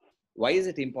does it. Why is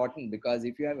it important? Because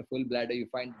if you have a full bladder, you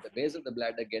find the base of the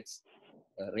bladder gets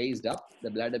raised up.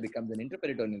 The bladder becomes an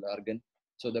intraperitoneal organ.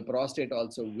 So the prostate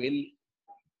also will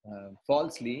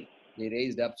falsely be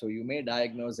raised up. So you may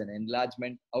diagnose an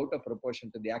enlargement out of proportion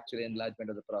to the actual enlargement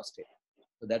of the prostate.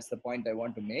 So that's the point I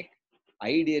want to make.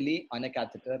 Ideally, on a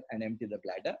catheter and empty the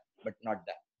bladder, but not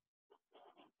that.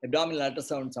 Abdominal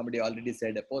ultrasound, somebody already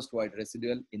said a post-void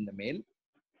residual in the male.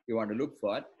 You want to look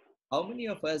for. How many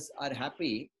of us are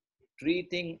happy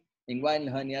treating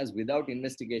inguinal hernias without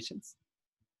investigations?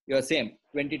 You're same.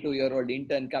 22-year-old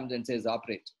intern comes and says,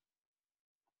 operate.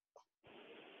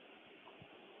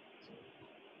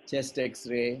 Chest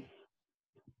X-ray,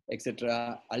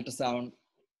 etc. Ultrasound,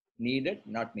 needed,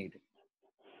 not needed?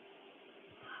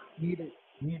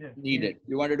 Needed.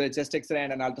 You want to do a chest X-ray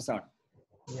and an ultrasound?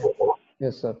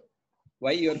 Yes, sir.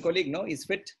 Why? Your colleague, no, is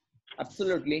fit?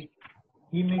 Absolutely.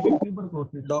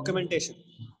 Documentation.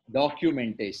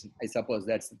 Documentation. I suppose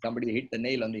that's somebody hit the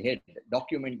nail on the head.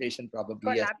 Documentation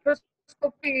probably. Yes.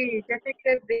 Laparoscopy, chest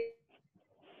X-ray.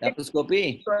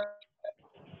 Laparoscopy?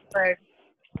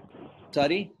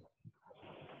 Sorry?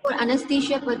 For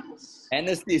anesthesia purposes.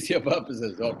 Anesthesia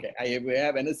purposes. Okay. We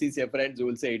have anesthesia friends who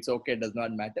will say it's okay, does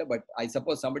not matter. But I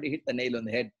suppose somebody hit the nail on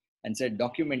the head and said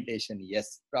documentation.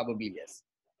 Yes, probably yes.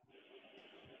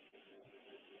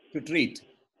 To treat.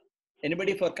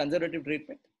 Anybody for conservative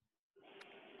treatment?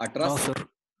 No, sir.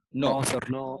 No. No, sir.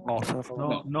 No, sir.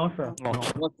 No, sir.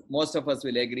 No. Most of us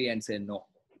will agree and say no.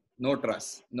 No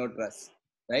trust.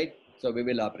 Right? So we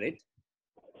will operate.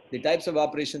 The types of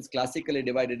operations classically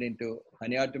divided into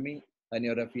herniatomy,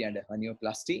 herniorrhaphy, and a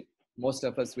hernioplasty. Most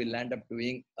of us will land up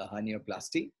doing a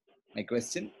hernioplasty. My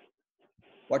question,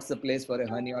 what's the place for a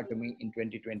herniatomy in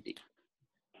 2020?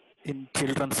 In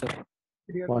children, sir.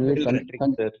 Only Children.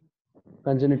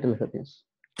 congenital hernias.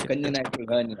 Congenital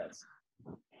hernias.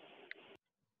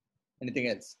 Anything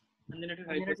else? Congenital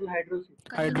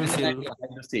hydrocele.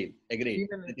 Hydrocele. Agreed.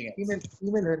 Anything else?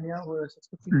 Female hernia.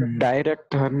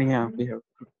 Direct hernia. We have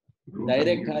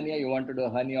Direct hernia, you want to do a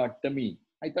herniatomy.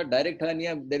 I thought direct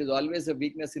hernia, there is always a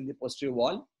weakness in the posterior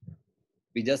wall.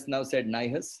 We just now said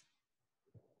nihus.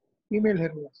 Female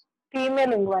hernias. Female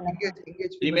inguinal.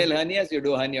 Female hernias, you do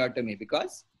herniatomy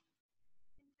because?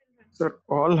 Sir,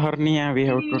 all hernia we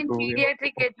have to In do.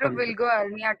 pediatric age group will go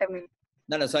herniatomy.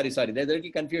 No, sorry. There's a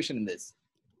little confusion in this.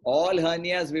 All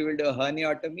hernias, we will do a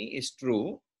herniatomy is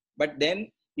true, but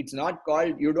then it's not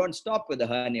called, you don't stop with the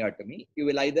herniatomy. You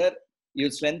will either, you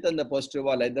strengthen the posterior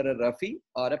wall, either a roughy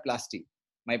or a plasty.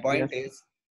 My point is,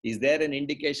 Is there an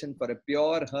indication for a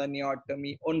pure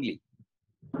herniotomy only?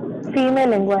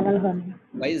 Female inguinal hernia.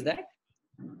 Why is that?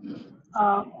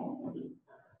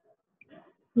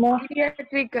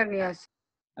 Pediatric hernias.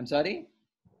 I'm sorry?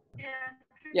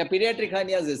 Yeah, pediatric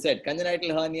hernias is said.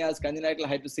 Congenital hernias, congenital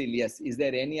hydrocele, yes. Is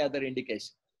there any other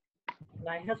indication?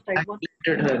 NIHS type 1.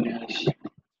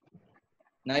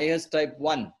 NIHS type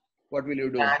 1, what will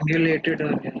you do? Angulated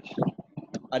hernias.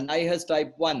 A NIHS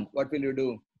type 1, what will you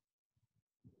do?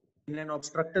 In an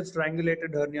obstructed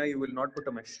strangulated hernia, you will not put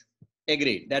a mesh.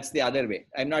 Agreed. That's the other way.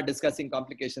 I'm not discussing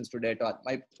complications today at all.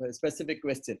 My specific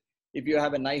question, if you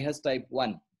have a NIHS type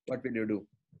 1, what will you do?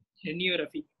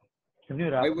 Herniorrhaphy.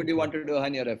 Why would you want to do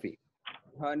herniorrhaphy?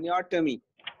 Herniotomy.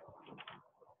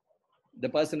 The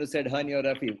person who said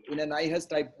herniorrhaphy, in an NIHS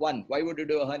type 1, why would you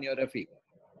do a herniorrhaphy?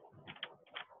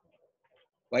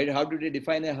 Why? How do they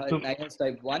define a NIHS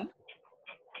type 1?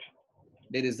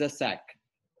 There is a sac.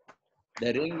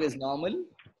 The ring is normal.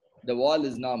 The wall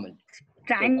is normal.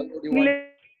 So why would you want?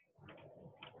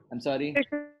 I'm sorry.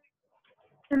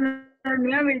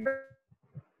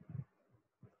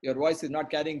 Your voice is not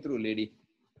carrying through, lady.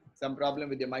 Some problem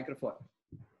with your microphone.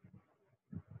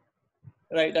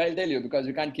 Right, I'll tell you because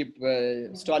we can't keep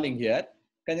stalling here.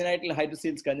 Congenital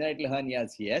hydroceles, congenital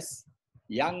hernias, yes.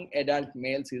 Young adult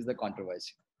males is the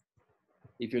controversy.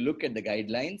 If you look at the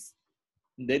guidelines,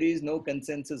 there is no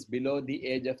consensus below the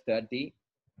age of 30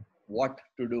 what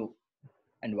to do.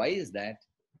 And why is that?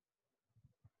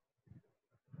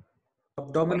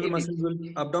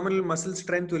 Abdominal muscle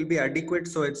strength will be adequate,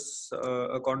 so it's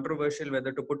controversial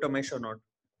whether to put a mesh or not.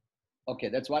 Okay,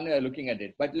 that's one way of looking at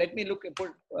it. But let me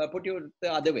put you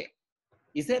the other way.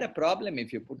 Is there a problem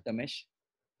if you put the mesh?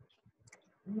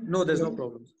 No, there's no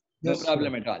problem. No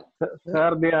problem at all.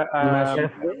 Sir,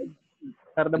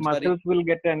 the muscles will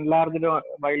get enlarged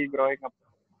while growing up.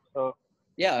 So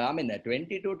yeah, I mean, at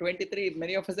 22, 23,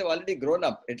 many of us have already grown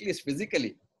up, at least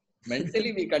physically.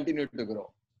 Mentally, we continue to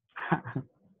grow.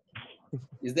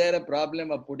 Is there a problem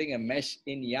of putting a mesh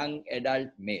in young adult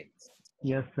males?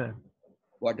 Yes, sir.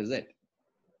 What is it?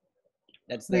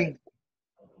 That's the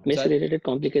mesh-related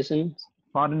complication.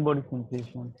 Foreign body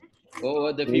sensation.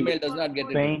 Oh, the female does not get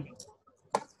it. Pain.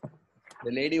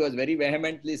 The lady was very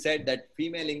vehemently said that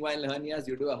female inguinal hernias,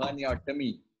 you do a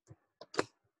herniectomy.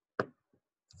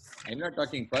 I'm not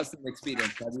talking personal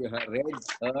experience. Have you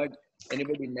heard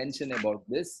anybody mention about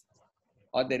this?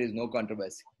 Or there is no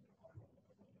controversy?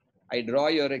 I draw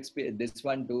your this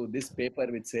one to this paper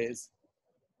which says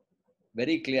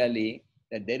very clearly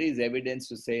that there is evidence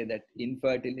to say that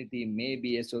infertility may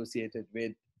be associated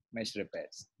with mesh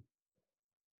repairs.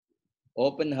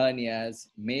 Open hernias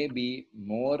may be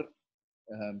more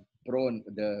prone,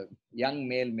 the young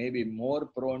male may be more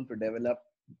prone to develop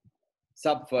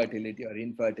subfertility or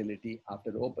infertility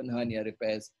after open hernia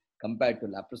repairs compared to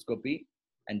laparoscopy.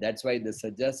 And that's why they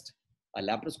suggest a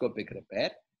laparoscopic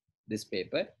repair, this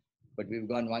paper. But we've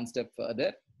gone one step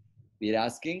further. We're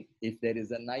asking if there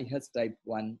is a NIHS type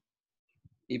 1.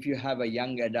 If you have a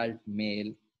young adult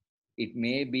male, it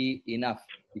may be enough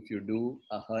if you do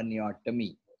a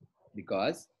herniectomy,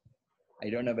 because I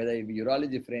don't know whether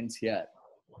urology friends here,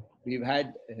 we've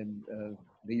had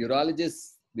the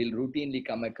urologists will routinely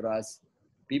come across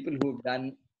people who've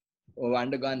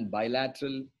undergone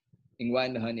bilateral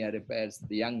inguinal hernia repairs,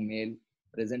 the young male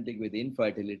presenting with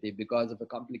infertility because of a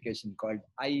complication called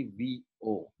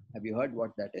IVO. Have you heard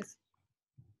what that is?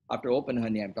 After open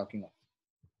hernia, I'm talking of.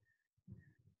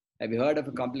 Have you heard of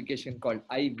a complication called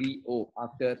IVO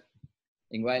after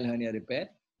inguinal hernia repair?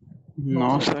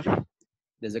 No, sir.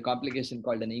 There's a complication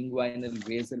called an inguinal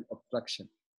vasal obstruction.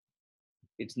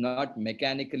 It's not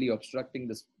mechanically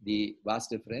obstructing the vas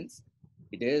deferens.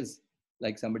 It is,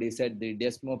 like somebody said, the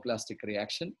desmoplastic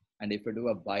reaction. And if you do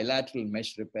a bilateral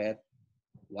mesh repair,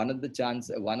 one of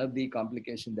the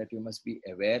complications that you must be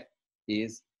aware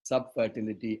is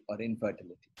subfertility or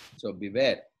infertility. So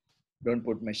beware. Don't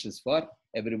put meshes for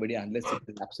everybody unless it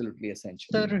is absolutely essential.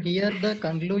 Sir, here the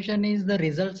conclusion is the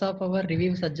results of our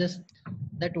review suggest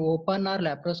that open or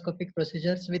laparoscopic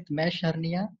procedures with mesh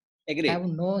hernia have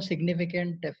no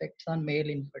significant effects on male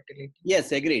infertility.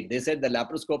 Yes, agreed. They said the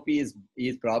laparoscopy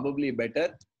is probably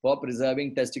better for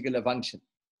preserving testicular function.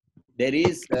 There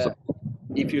is,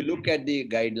 if you look at the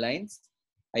guidelines,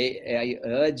 I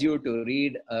urge you to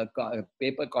read a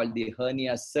paper called the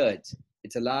Hernia Surge.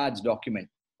 It's a large document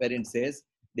where it says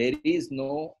there is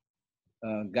no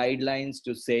guidelines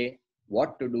to say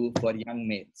what to do for young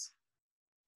males,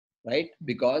 right?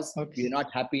 Because we're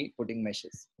not happy putting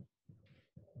meshes,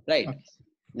 right?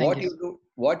 Okay.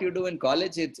 What you do in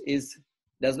college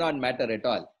does not matter at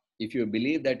all. If you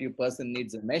believe that your person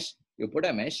needs a mesh, you put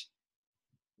a mesh.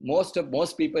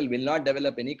 most people will not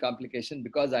develop any complication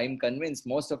because I'm convinced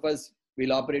most of us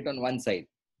will operate on one side.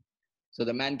 So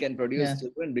the man can produce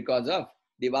children because of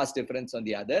the vast difference on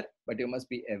the other, but you must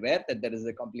be aware that there is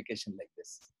a complication like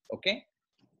this. Okay?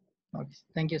 Okay.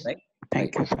 Thank you, sir. Right?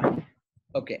 Thank you, sir.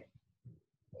 Okay.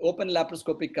 Open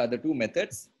laparoscopic are the two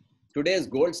methods. Today's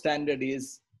gold standard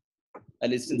is a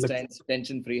Liechtenstein's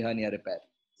tension-free hernia repair.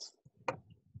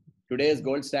 Today's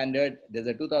gold standard, there's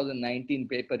a 2019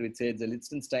 paper which says the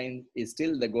Liechtenstein is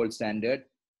still the gold standard.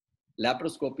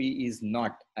 Laparoscopy is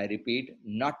not, I repeat,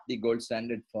 not the gold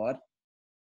standard for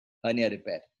hernia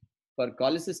repair. For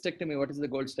cholecystectomy, what is the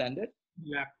gold standard?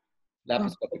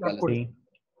 Laparoscopic cholecystectomy.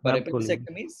 For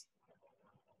appendectomies?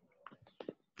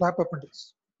 Lap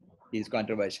appendix. Is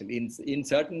controversial. In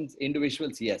certain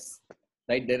individuals, yes.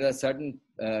 Right? There are certain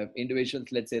individuals,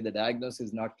 let's say the diagnosis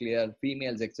is not clear,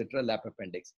 females, etc., lap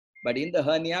appendix. But in the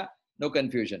hernia, no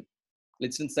confusion.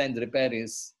 Liechtenstein's repair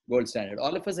is gold standard.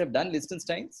 All of us have done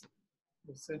Liechtenstein's?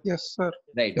 Yes, sir. Yes, sir.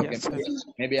 Right, okay. Yes, sir.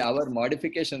 Maybe our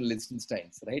modification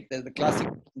Liechtenstein's, right? The classic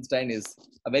Liechtenstein is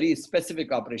a very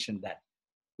specific operation done.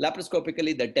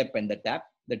 Laparoscopically, the TEP and the TAP.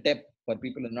 The TEP, for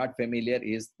people who are not familiar,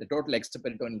 is the total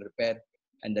extraperitoneal repair,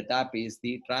 and the TAP is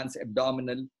the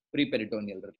transabdominal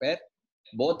preperitoneal repair.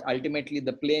 Both ultimately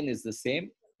the plane is the same.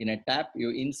 In a TAP, you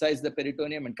incise the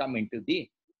peritoneum and come into the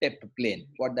TEP plane.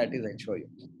 What that is, I'll show you.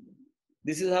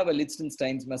 This is how a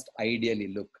Liechtenstein's must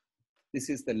ideally look. This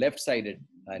is the left-sided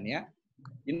hernia.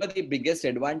 You know the biggest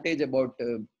advantage about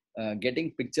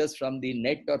getting pictures from the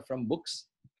net or from books?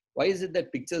 Why is it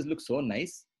that pictures look so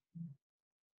nice?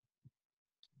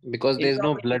 Because there is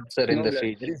no blood, sir, in the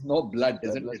stage. There is no blood,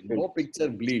 isn't it? No picture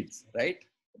bleeds, right?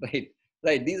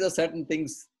 Right. These are certain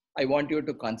things I want you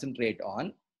to concentrate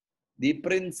on. The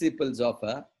principles of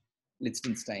a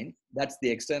Liechtenstein, that's the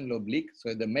external oblique.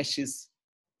 So the mesh is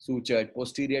sutured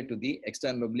posterior to the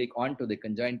external oblique onto the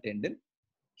conjoint tendon.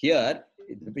 Here,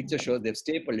 the picture shows they've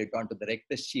stapled it onto the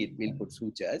rectus sheath. We'll put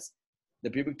sutures. The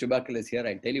pubic tubercle is here.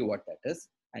 I'll tell you what that is.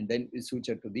 And then we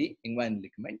suture to the inguinal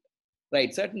ligament.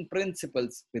 Right, certain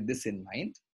principles with this in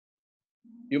mind.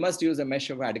 You must use a mesh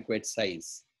of adequate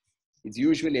size. It's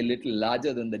usually a little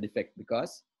larger than the defect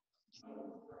because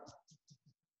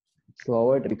to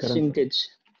avoid recurrence. Shrinkage.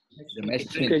 The mesh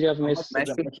Shrinkage of mesh. Mesh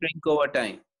will shrink over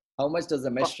time. How much does the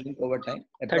mesh shrink over time?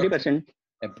 30%.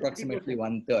 Approximately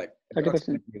 1/3. 30%.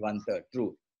 Approximately 1/3.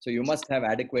 True. So you must have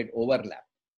adequate overlap.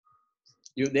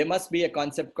 There must be a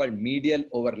concept called medial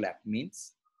overlap.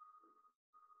 Means,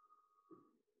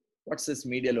 what's this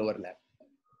medial overlap?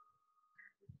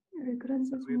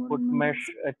 We put mesh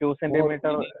 2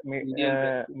 centimeter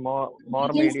more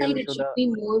medial to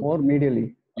the more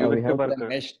medially. You have to put a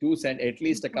mesh at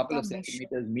least a couple of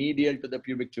centimeters medial to the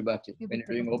pubic tubercle when you're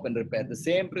doing open repair. The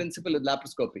same principle with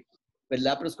laparoscopy. With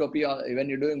laparoscopy, when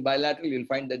you're doing bilateral, you'll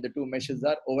find that the two meshes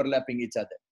are overlapping each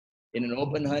other. In an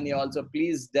open hernia also,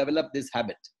 please develop this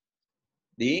habit.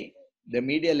 The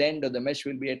medial end of the mesh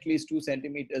will be at least 2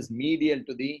 centimeters medial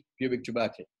to the pubic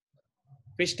tubercle.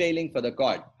 Fishtailing for the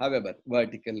cord, however,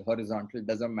 vertical, horizontal,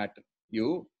 doesn't matter.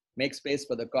 You make space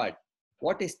for the cord.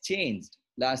 What has changed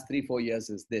last 3-4 years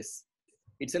is this.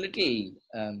 It's a little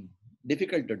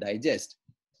difficult to digest,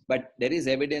 but there is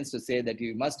evidence to say that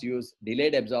you must use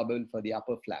delayed absorbable for the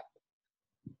upper flap.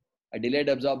 A delayed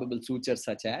absorbable suture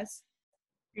such as?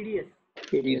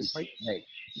 TDS. Right.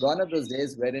 Gone are those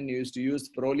days wherein you used to use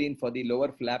proline for the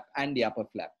lower flap and the upper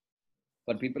flap.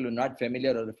 For people who are not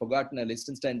familiar or have forgotten, a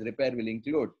Liechtenstein's repair will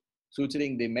include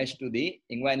suturing the mesh to the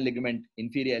inguinal ligament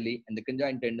inferiorly and the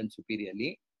conjoint tendon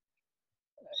superiorly.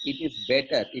 It is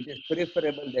better, it is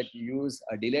preferable that you use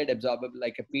a delayed absorbable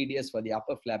like a PDS for the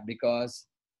upper flap because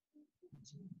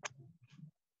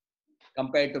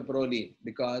compared to proline,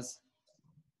 because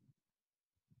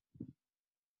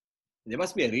there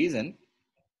must be a reason.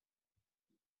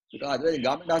 Because otherwise,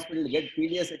 government hospital to get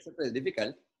PDS, etc. is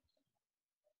difficult.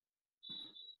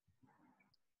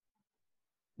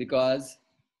 Because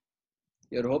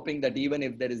you're hoping that even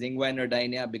if there is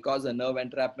inguinal because of nerve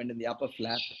entrapment in the upper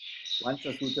flap, once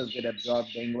the sutures get absorbed,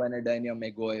 the inguinal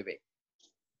may go away.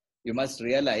 You must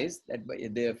realize that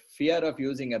the fear of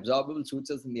using absorbable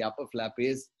sutures in the upper flap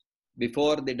is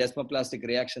before the desmoplastic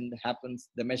reaction happens,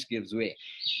 the mesh gives way.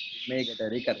 It may get a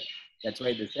recurrence. That's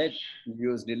why they said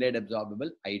use delayed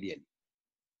absorbable ideally.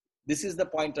 This is the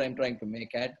point I'm trying to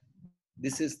make at.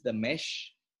 This is the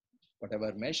mesh,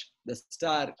 whatever mesh. The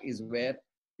star is where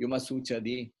you must suture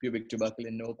the pubic tubercle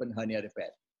in open hernia repair.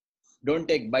 Don't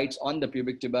take bites on the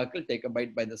pubic tubercle. Take a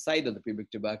bite by the side of the pubic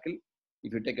tubercle.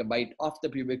 If you take a bite off the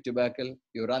pubic tubercle,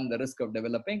 you run the risk of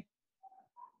developing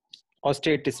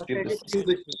Osteitis pubis.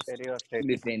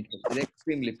 Extremely painful. It's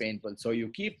extremely painful. So you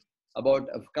keep about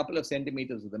a couple of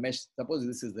centimeters of the mesh. Suppose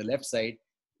this is the left side.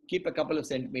 Keep a couple of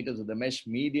centimeters of the mesh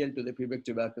medial to the pubic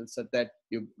tubercle so that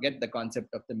you get the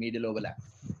concept of the medial overlap.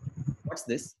 What's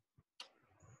this?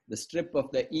 The strip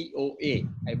of the EOA.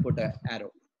 I put an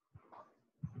arrow.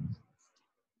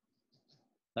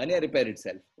 Hernia repair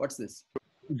itself. What's this?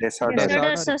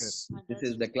 Desardas. This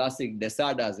is the classic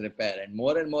Desardas repair. And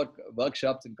more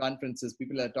workshops and conferences,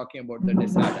 people are talking about the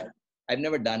Desardas. I've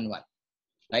never done one,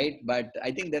 right? But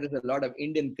I think there is a lot of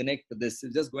Indian connect to this.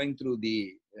 Just going through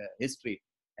the history.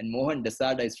 And Mohan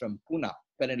Desarda is from Pune,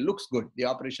 wherein it looks good. The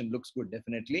operation looks good,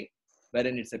 definitely.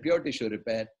 Wherein it's a pure tissue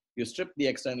repair. You strip the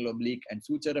external oblique and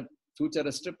suture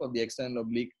a strip of the external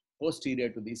oblique posterior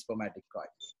to the spermatic cord.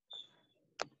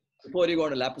 Before you go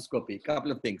to laparoscopy,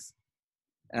 couple of things.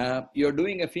 You're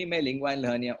doing a female inguinal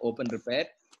hernia open repair.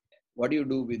 What do you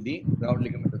do with the round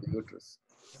ligament of the uterus?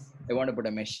 I want to put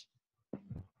a mesh.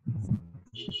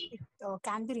 It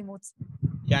can be removed.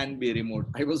 Can be removed.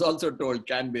 I was also told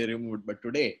can be removed, but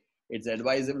today it's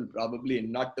advisable probably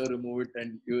not to remove it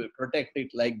and you protect it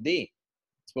like the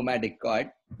spermatic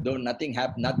cord. Though nothing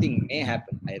may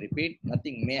happen. I repeat,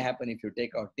 nothing may happen if you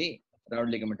take out the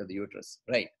round ligament of the uterus.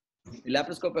 Right. The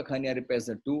laparoscopic hernia repairs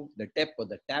are two: the TEP or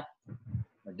the TAP.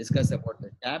 I'll discuss about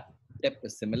the TAP. TEP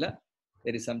is similar.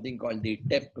 There is something called the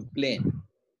TEP plane.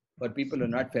 For people who are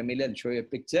not familiar, I'll show you a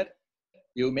picture.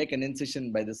 You make an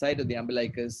incision by the side of the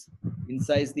umbilicus,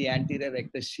 incise the anterior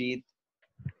rectus sheath,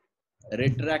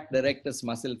 retract the rectus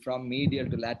muscle from medial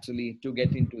to laterally to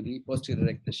get into the posterior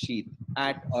rectus sheath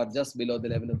at or just below the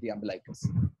level of the umbilicus.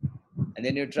 And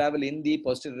then you travel in the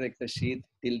posterior rectus sheath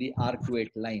till the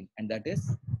arcuate line. And that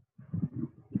is,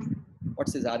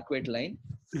 what's this arcuate line?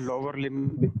 Lower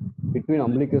limb. Between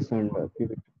umbilicus and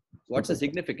pubic. What's the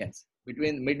significance?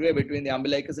 Midway between the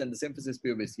umbilicus and the symphysis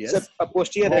pubis, yes? Sir, a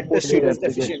posterior rectus sheath is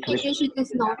deficient. Rectus sheath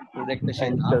is not. Rectus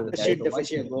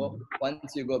sheath.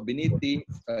 Once you go beneath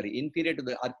inferior to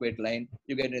the arcuate line,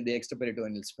 you get into the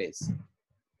extraperitoneal space.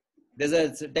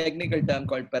 There's a technical term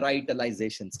called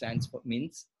parietalization.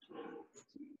 Means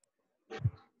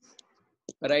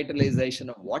parietalization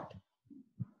of what?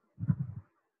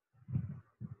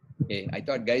 Okay, I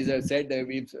thought guys have said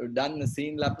we've done a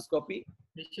scene laparoscopy.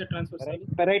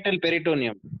 Parietal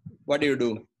peritoneum. What do you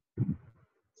do?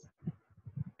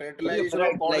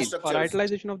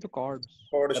 Parietalization of the cords.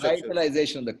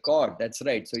 Parietalization of the cord. That's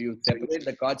right. So you separate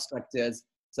the cord structures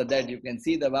so that you can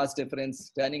see the vas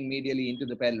deferens turning medially into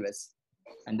the pelvis,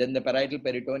 and then the parietal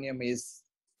peritoneum is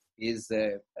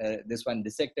this one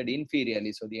dissected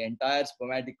inferiorly. So the entire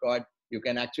spermatic cord, you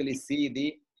can actually see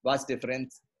the vas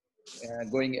deferens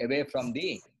going away from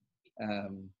the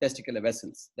testicular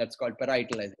vessels. That's called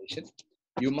parietalization.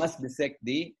 You must dissect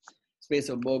the space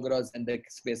of Bogros and the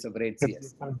space of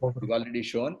Radius. We've already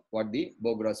shown what the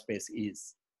Bogros space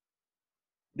is.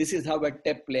 This is how a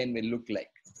TEP plane will look like.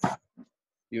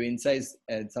 You incise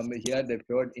somewhere here, they've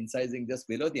showed incising just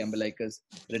below the umbilicus,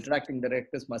 retracting the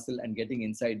rectus muscle and getting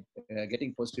inside,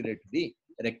 getting posterior to the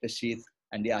rectus sheath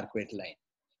and the arcuate line.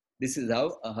 This is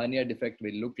how a hernia defect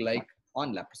will look like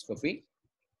on laparoscopy.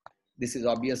 This is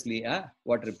obviously a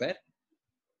what repair?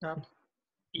 TAP.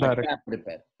 A TAP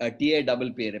repair, a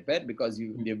TAPP repair, because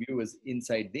the view is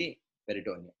inside the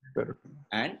peritoneum.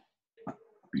 And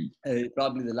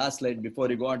probably the last slide before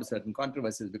you go on to certain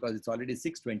controversies, because it's already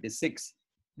 6:26.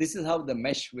 This is how the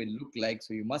mesh will look like.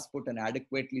 So you must put an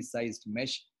adequately sized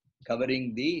mesh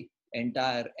covering the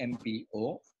entire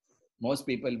MPO. Most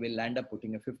people will end up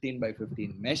putting a 15 by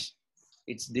 15 mesh.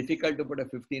 It's difficult to put a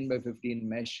 15 by 15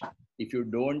 mesh if you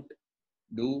don't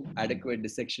do adequate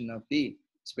dissection of the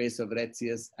space of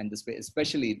Radius and the space,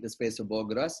 especially the space of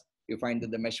Bogros. You find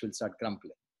that the mesh will start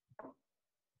crumpling.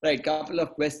 Right, couple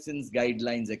of questions,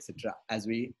 guidelines, etc. as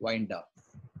we wind down.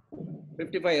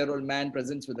 55-year-old man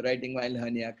presents with right inguinal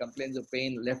hernia, complains of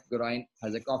pain, left groin,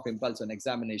 has a cough impulse on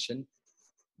examination.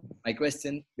 My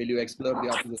question, will you explore the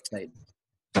opposite side?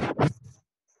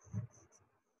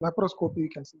 Laparoscopy, you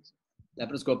can see.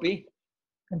 Laparoscopy? You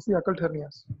can see occult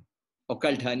hernias.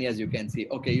 Occult hernias you can see.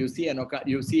 Okay, you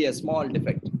see a small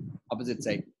defect, opposite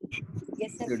side.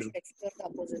 Yes, sir. Explore the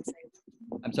opposite side.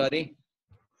 I'm sorry?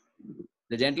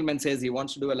 The gentleman says he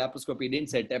wants to do a laparoscopy. He didn't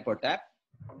say TAP or TAP.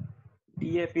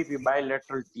 TAPP,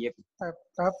 bilateral TAP.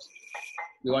 TAP.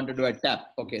 You want to do a TAP.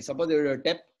 Okay, suppose you do a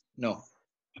TAP. No.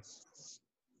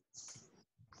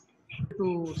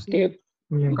 To see. TAP,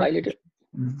 bilateral.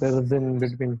 There's in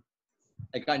between.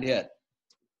 I can't hear.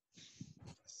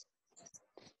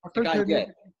 Occult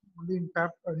hernia, only in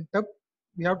TAP.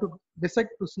 We have to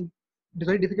dissect to see. It's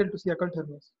very difficult to see occult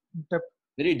hernias in TAP.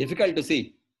 Very difficult to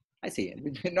see. I see.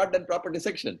 We've not done proper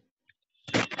dissection.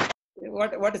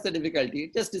 What is the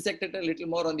difficulty? Just dissect it a little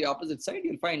more on the opposite side.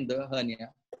 You'll find the hernia.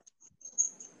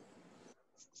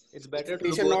 It's better to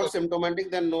Patient go not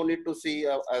symptomatic, then no need to see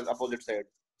opposite side.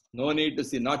 No need to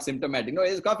see, not symptomatic. No,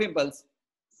 it's cough impulse.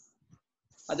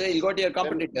 Otherwise, you'll go to your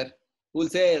competitor who will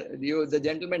say, the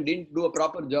gentleman didn't do a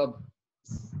proper job.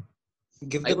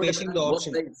 Give the patient the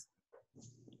option.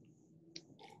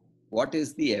 What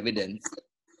is the evidence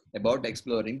about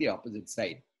exploring the opposite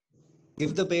side?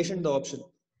 Give the patient the option.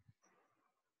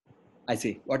 I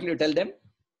see. What will you tell them?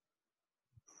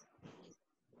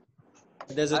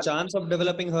 There's a chance of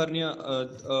developing hernia,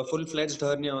 full-fledged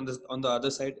hernia on the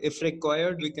other side. If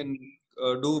required, we can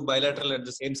do bilateral at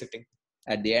the same sitting.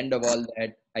 At the end of all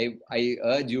that, I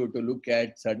urge you to look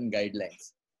at certain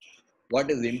guidelines. What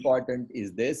is important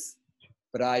is this: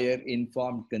 prior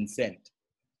informed consent.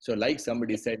 So like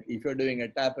somebody said, if you're doing a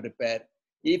tap repair,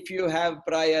 if you have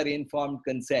prior informed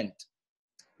consent,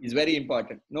 is very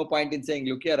important. No point in saying,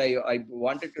 look here, I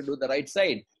wanted to do the right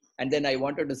side, and then I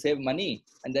wanted to save money,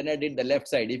 and then I did the left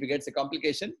side. If it gets a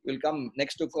complication, you'll come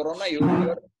next to corona,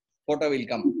 your photo will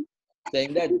come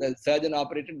saying that the surgeon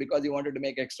operated because he wanted to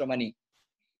make extra money.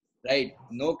 Right?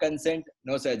 No consent,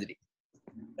 no surgery.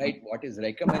 Right? What is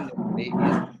recommended today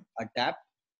is a tap.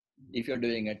 If you're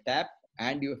doing a tap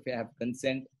and if you have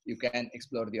consent, you can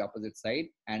explore the opposite side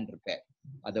and repair.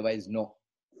 Otherwise, no.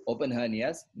 Open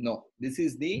hernias, no. This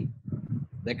is the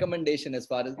recommendation as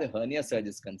far as the hernia surgery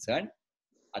is concerned.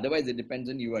 Otherwise, it depends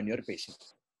on you and your patient.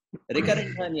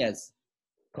 Recurrent hernias,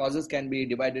 causes can be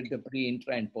divided into pre,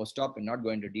 intra, and post-op. I'm not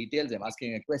going into details. I'm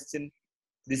asking a question.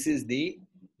 This is the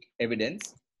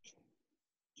evidence.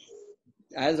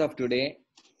 As of today,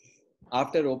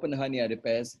 after open hernia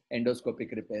repairs,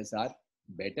 endoscopic repairs are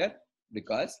better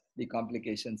because the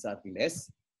complications are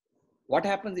less. What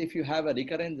happens if you have a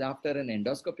recurrence after an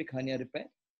endoscopic hernia repair?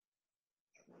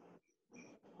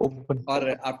 Open.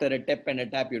 Or after a TEP and a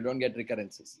TAP, you don't get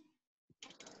recurrences.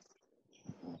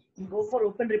 Go for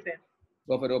open repair.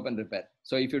 Go for open repair.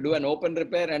 So if you do an open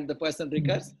repair and the person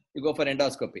recurs, you go for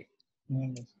endoscopy.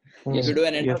 If you do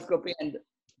an endoscopy and,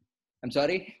 I'm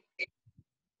sorry?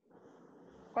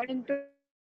 According to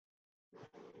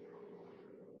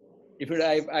If you,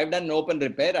 I've done an open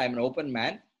repair, I'm an open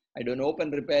man. I do an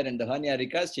open repair and the hernia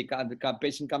recurs, the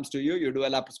patient comes to you, you do a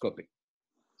laparoscopy.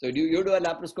 So you do a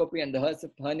laparoscopy and the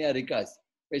hernia recurs,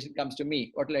 patient comes to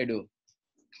me, what will I do?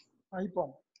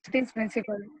 IPOM. this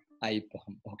principle.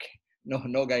 IPOM, okay.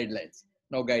 No guidelines.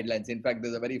 No guidelines. In fact,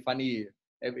 there's a very funny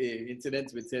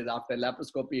incident which says after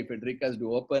laparoscopy, if it recurs,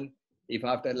 do open. If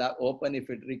after open, if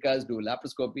it recurs, do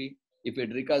laparoscopy. If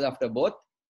it recurs after both,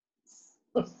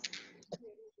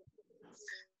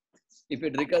 if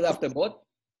it recurs after both,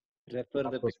 refer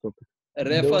the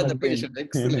patient.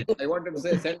 Excellent. I wanted to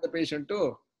say send the patient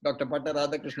to Dr.Patta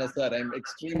Radhakrishna sir. I'm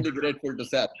extremely grateful to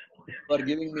sir for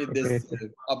giving me this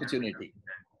opportunity.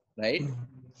 Right?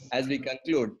 As we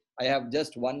conclude, I have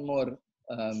just one more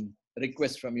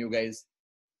request from you guys.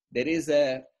 There is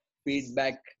a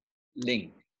feedback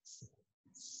link.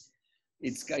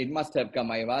 It must have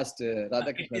come. I've asked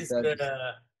Radhakrishna sir.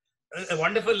 A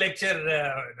wonderful lecture,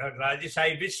 Rajesh.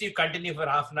 I wish you continue for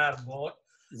half an hour more.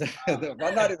 1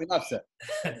 hour is enough, sir.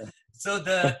 So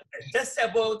just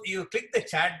above, you click the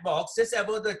chat box. Just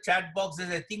above the chat box,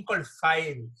 there's a thing called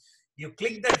file. You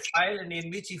click that file, and in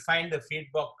which you find the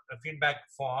feedback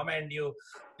form, and you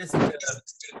just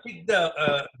click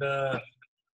the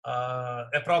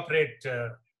appropriate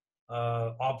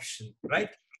option, right?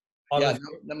 Yeah,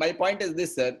 my point is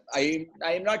this, sir.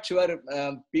 I'm not sure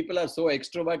people are so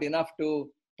extrovert enough to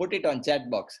put it on chat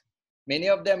box. Many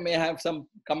of them may have some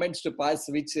comments to pass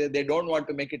which they don't want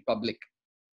to make it public.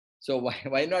 So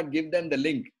why not give them the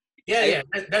link? Yeah,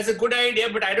 that's a good idea.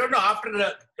 But I don't know after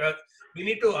we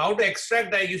need to how to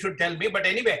extract that. You should tell me. But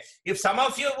anyway, if some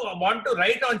of you want to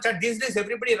write on chat, these days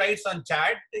everybody writes on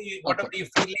chat. Whatever you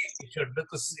feel like you should,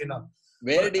 because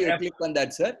Where do you click on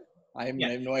that, sir? I have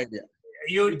no idea.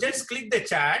 You just click the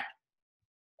chat.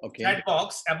 Okay. Chat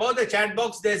box. Above the chat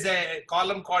box, there's a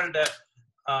column called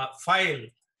file.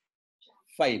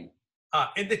 File.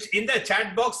 In the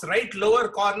chat box, right lower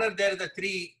corner, there the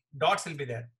 3 dots will be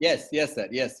there. Yes, sir.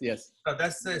 Yes. So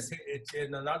that's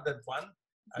not that one.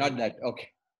 Not that. Okay.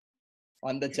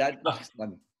 On the chat box,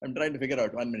 I'm trying to figure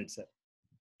out. 1 minute, sir.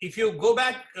 If you go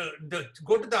back,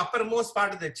 go to the uppermost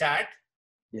part of the chat.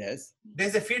 Yes.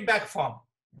 There's a feedback form.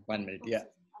 1 minute. Yeah.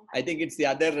 I think it's the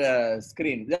other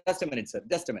screen. Just a minute, sir.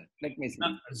 Just a minute. Let me see.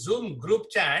 Zoom group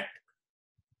chat.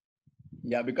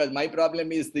 Yeah, because my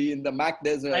problem is in the Mac,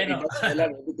 there's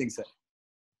everything, sir.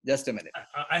 Just a minute.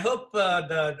 I hope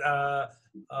the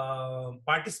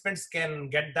participants can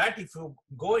get that. If you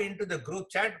go into the group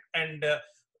chat and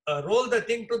roll the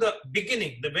thing to the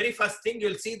beginning, the very first thing,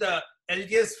 you'll see the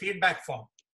LGS feedback form.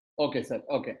 Okay, sir.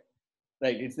 Okay.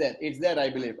 Right. It's there. It's there, I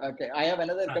believe. Okay. I have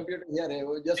another computer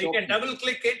here. Just you can double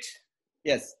click it.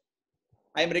 Yes.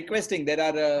 I'm requesting, there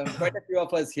are quite a few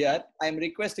of us here. I'm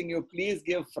requesting you, please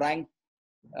give frank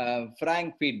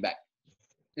feedback.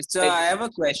 So I have a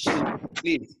question.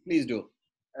 Please do.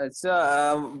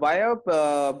 Why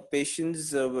are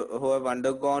patients who have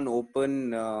undergone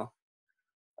open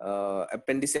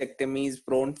appendicectomies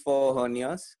prone for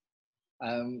hernias?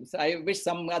 So I wish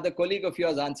some other colleague of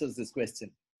yours answers this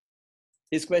question.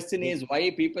 His question is why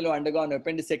people who undergone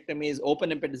appendicectomies,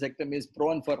 open appendicectomies,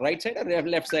 prone for right side or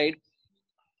left side?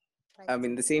 I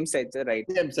mean the same side, sir, right?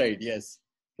 Same side, yes.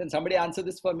 Can somebody answer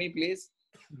this for me, please?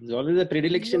 There's always a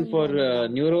predilection for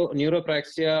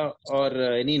neuropraxia or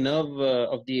any nerve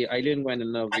of the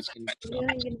ilioinguinal nerve. Which can... So,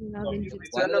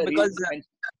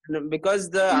 no, because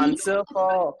the answer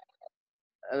for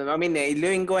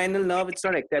ilioinguinal nerve, it's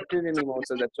not accepted anymore.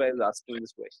 So that's why I was asking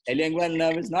this question. Ilioinguinal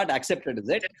nerve is not accepted, is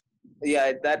it?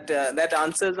 Yeah, that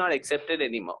answer is not accepted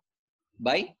anymore.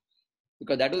 Why?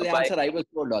 Because that was the answer I was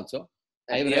told also.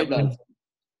 I read also.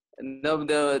 No,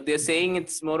 they're saying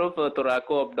it's more of a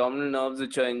thoraco-abdominal nerves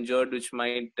which are injured, which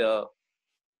might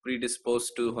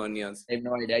predispose to hernias. I have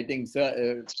no idea. I think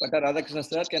Sir, Dr. Radhakrishnan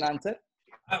sir can answer.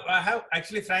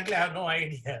 Frankly, I have no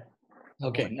idea.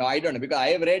 Okay, no, I don't know because I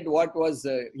have read what was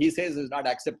he says is not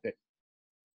accepted.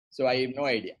 So I have no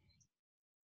idea.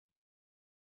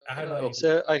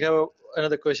 Sir, I have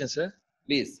another question, sir.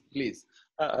 Please.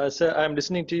 Sir, I'm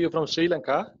listening to you from Sri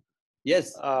Lanka.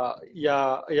 Yes.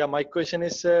 Yeah. My question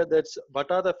is that's what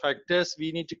are the factors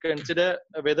we need to consider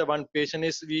whether one patient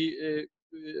is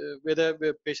whether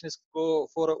the patient is go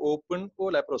for open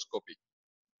or laparoscopy?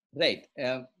 Right.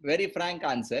 Very frank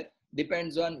answer.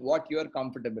 Depends on what you are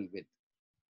comfortable with.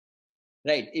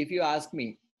 Right. If you ask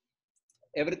me,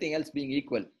 everything else being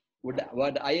equal,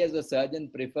 would I as a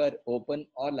surgeon prefer open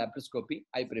or laparoscopy?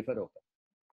 I prefer open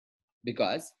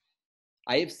because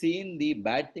I've seen the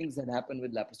bad things that happen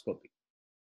with laparoscopy.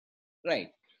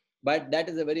 Right. But that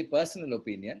is a very personal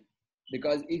opinion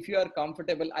because if you are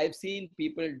comfortable, I've seen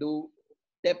people do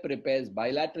TEP repairs,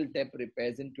 bilateral TEP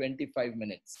repairs in 25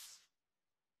 minutes.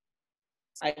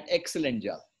 An excellent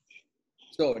job.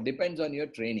 So it depends on your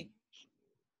training.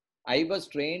 I was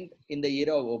trained in the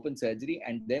era of open surgery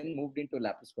and then moved into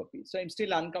laparoscopy. So I'm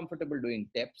still uncomfortable doing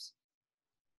TEPs.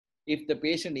 If the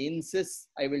patient insists,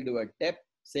 I will do a TEP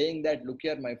saying that, look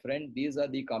here, my friend, these are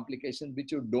the complications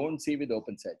which you don't see with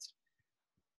open surgery.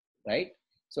 Right?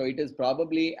 So it is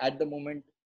probably at the moment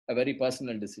a very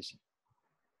personal decision.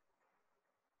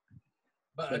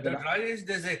 But Dr. Rajesh,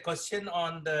 there's a question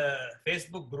on the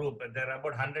Facebook group. There are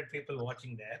about 100 people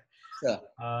watching there. Sure.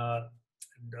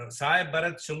 Sai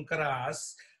Bharat Shankara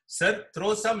asks, sir,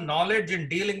 throw some knowledge in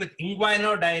dealing with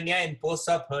inguinal hernia in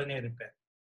post-op hernia repair.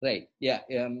 Right. Yeah.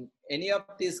 Any of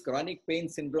these chronic pain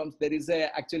syndromes, there is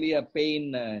actually a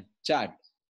pain chart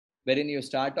wherein you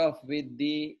start off with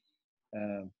the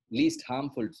least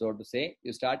harmful, so to say.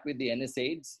 You start with the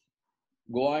NSAIDs,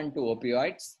 go on to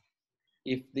opioids.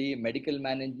 If the medical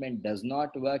management does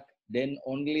not work, then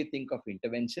only think of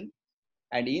intervention.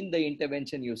 And in the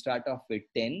intervention, you start off with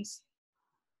TENS.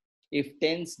 If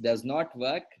TENS does not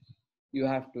work, you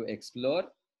have to explore.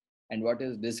 And what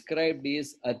is described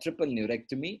is a triple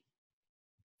neurectomy.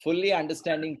 Fully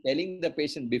understanding, telling the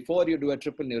patient before you do a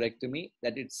triple neurectomy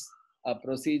that it's a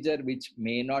procedure which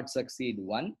may not succeed.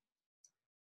 One,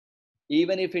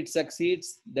 even if it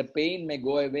succeeds, the pain may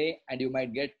go away and you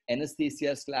might get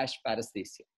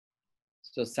anesthesia/paresthesia.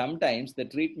 So sometimes the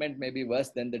treatment may be worse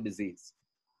than the disease.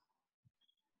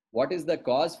 What is the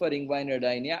cause for inguinal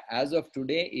hernia? As of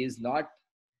today is not,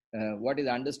 what is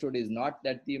understood is not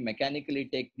that you mechanically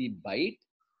take the bite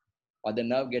or the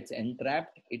nerve gets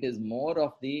entrapped. It is more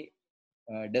of the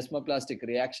desmoplastic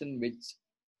reaction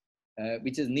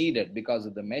which is needed because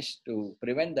of the mesh to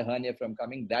prevent the hernia from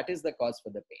coming. That is the cause for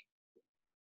the pain.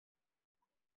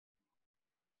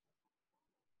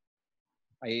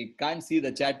 I can't see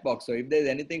the chat box. So if there's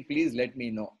anything, please let me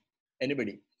know.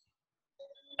 Anybody?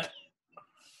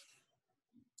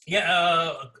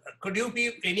 Yeah, could you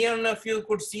be, any one of you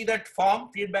could see that form,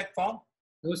 feedback form?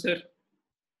 No, sir.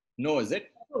 No, is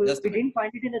it? We didn't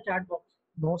find it in the chat box.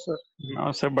 No, sir.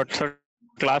 No, sir, but sir,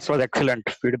 class was excellent.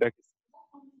 Feedback.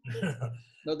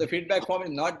 No, the feedback form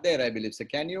is not there, I believe. So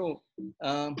can you?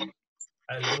 I'll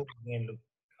look again. Look.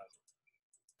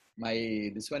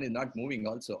 This one is not moving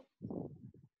also.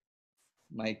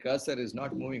 My cursor is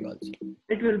not moving also.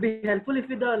 It will be helpful if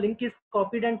the link is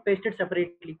copied and pasted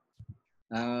separately.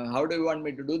 How do you want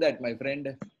me to do that, my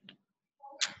friend?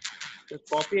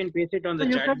 Copy and paste it on the So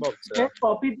you chat can box. just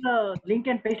copy the link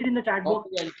and paste it in the chat box.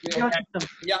 Copy and paste. Your system.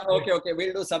 Yeah, okay.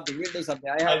 We'll do something.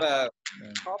 I have a...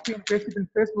 Copy and paste it in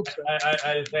Facebook, sir.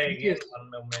 I'll try again. Yes.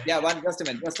 Yeah, just a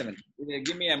minute.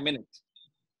 Give me a minute.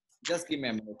 Just give me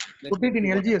a minute. Put it in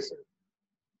LGS, sir.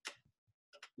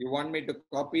 You want me to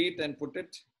copy it and put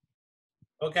it?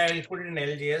 Okay, I will put it in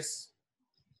LGS.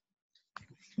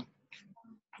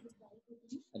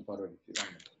 And forward it. 1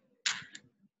 minute.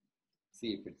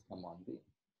 See if it's come on the...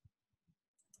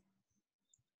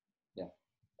 Yeah,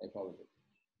 I forwarded it.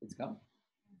 It's come.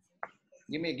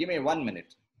 Give me 1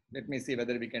 minute. Let me see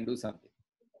whether we can do something.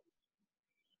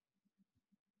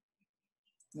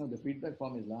 No, the feedback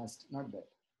form is last, not that.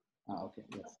 Okay,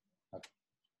 yes. Okay.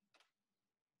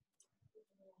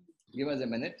 Give us a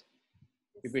minute.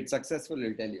 If it's successful,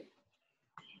 we'll tell you.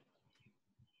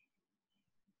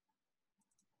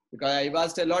 Because I've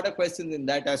asked a lot of questions in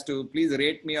that as to please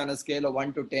rate me on a scale of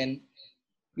 1 to 10.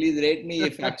 Please rate me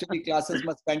if actually classes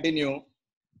must continue.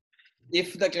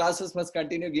 If the classes must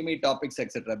continue, give me topics,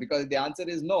 etc. Because if the answer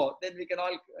is no, then we can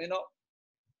all,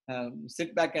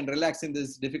 sit back and relax in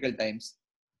these difficult times.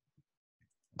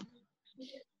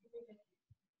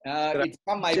 It's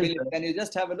come, I believe. Can you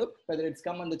just have a look whether it's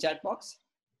come on the chat box?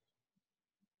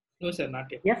 No, sir, not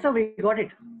yet. Yes, sir, we got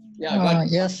it. Yeah, got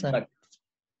it. Yes, sir.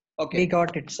 Okay. We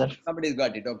got it, sir. Somebody's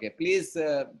got it. Okay. Please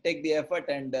take the effort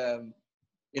and, the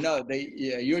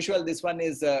usual, this one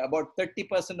is about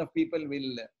 30% of people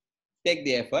will take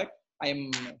the effort. I'm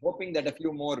hoping that a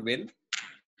few more will.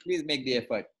 Please make the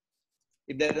effort.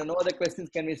 If there are no other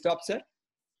questions, can we stop, sir?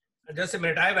 Just a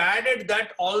minute. I've added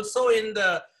that also in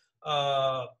the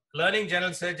Learning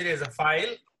General Surgery as a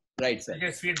file. Right, sir.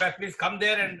 Just feedback. Please come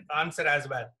there and answer as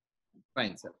well.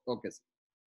 Fine, sir. Okay, sir.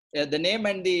 The name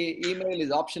and the email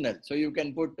is optional. So you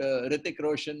can put Ritik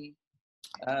Roshan,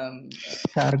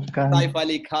 Saif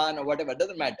Ali Khan or whatever.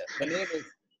 Doesn't matter. The name is,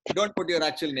 don't put your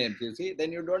actual names, you see.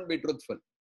 Then you don't be truthful.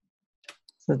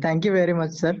 So thank you very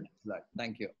much, sir.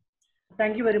 Thank you.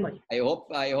 Thank you very much. I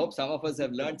hope some of us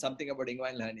have learned something about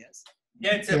inguinal hernias.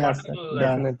 Yeah, it's a wonderful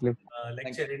Definitely.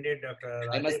 lecture indeed, Dr.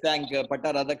 I must thank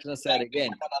Patta Radhakrishna sir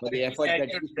again for the effort that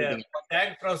he's putting.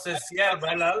 Thank Professor C.R.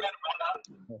 Ballal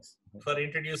for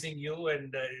introducing you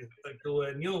and to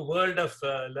a new world of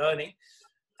learning.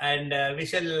 And we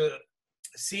shall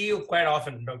see you quite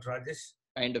often, Dr. Rajesh.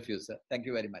 Kind of you, sir. Thank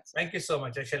you very much, sir. Thank you so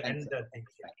much. I shall end the thing.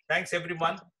 Thanks,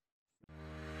 everyone.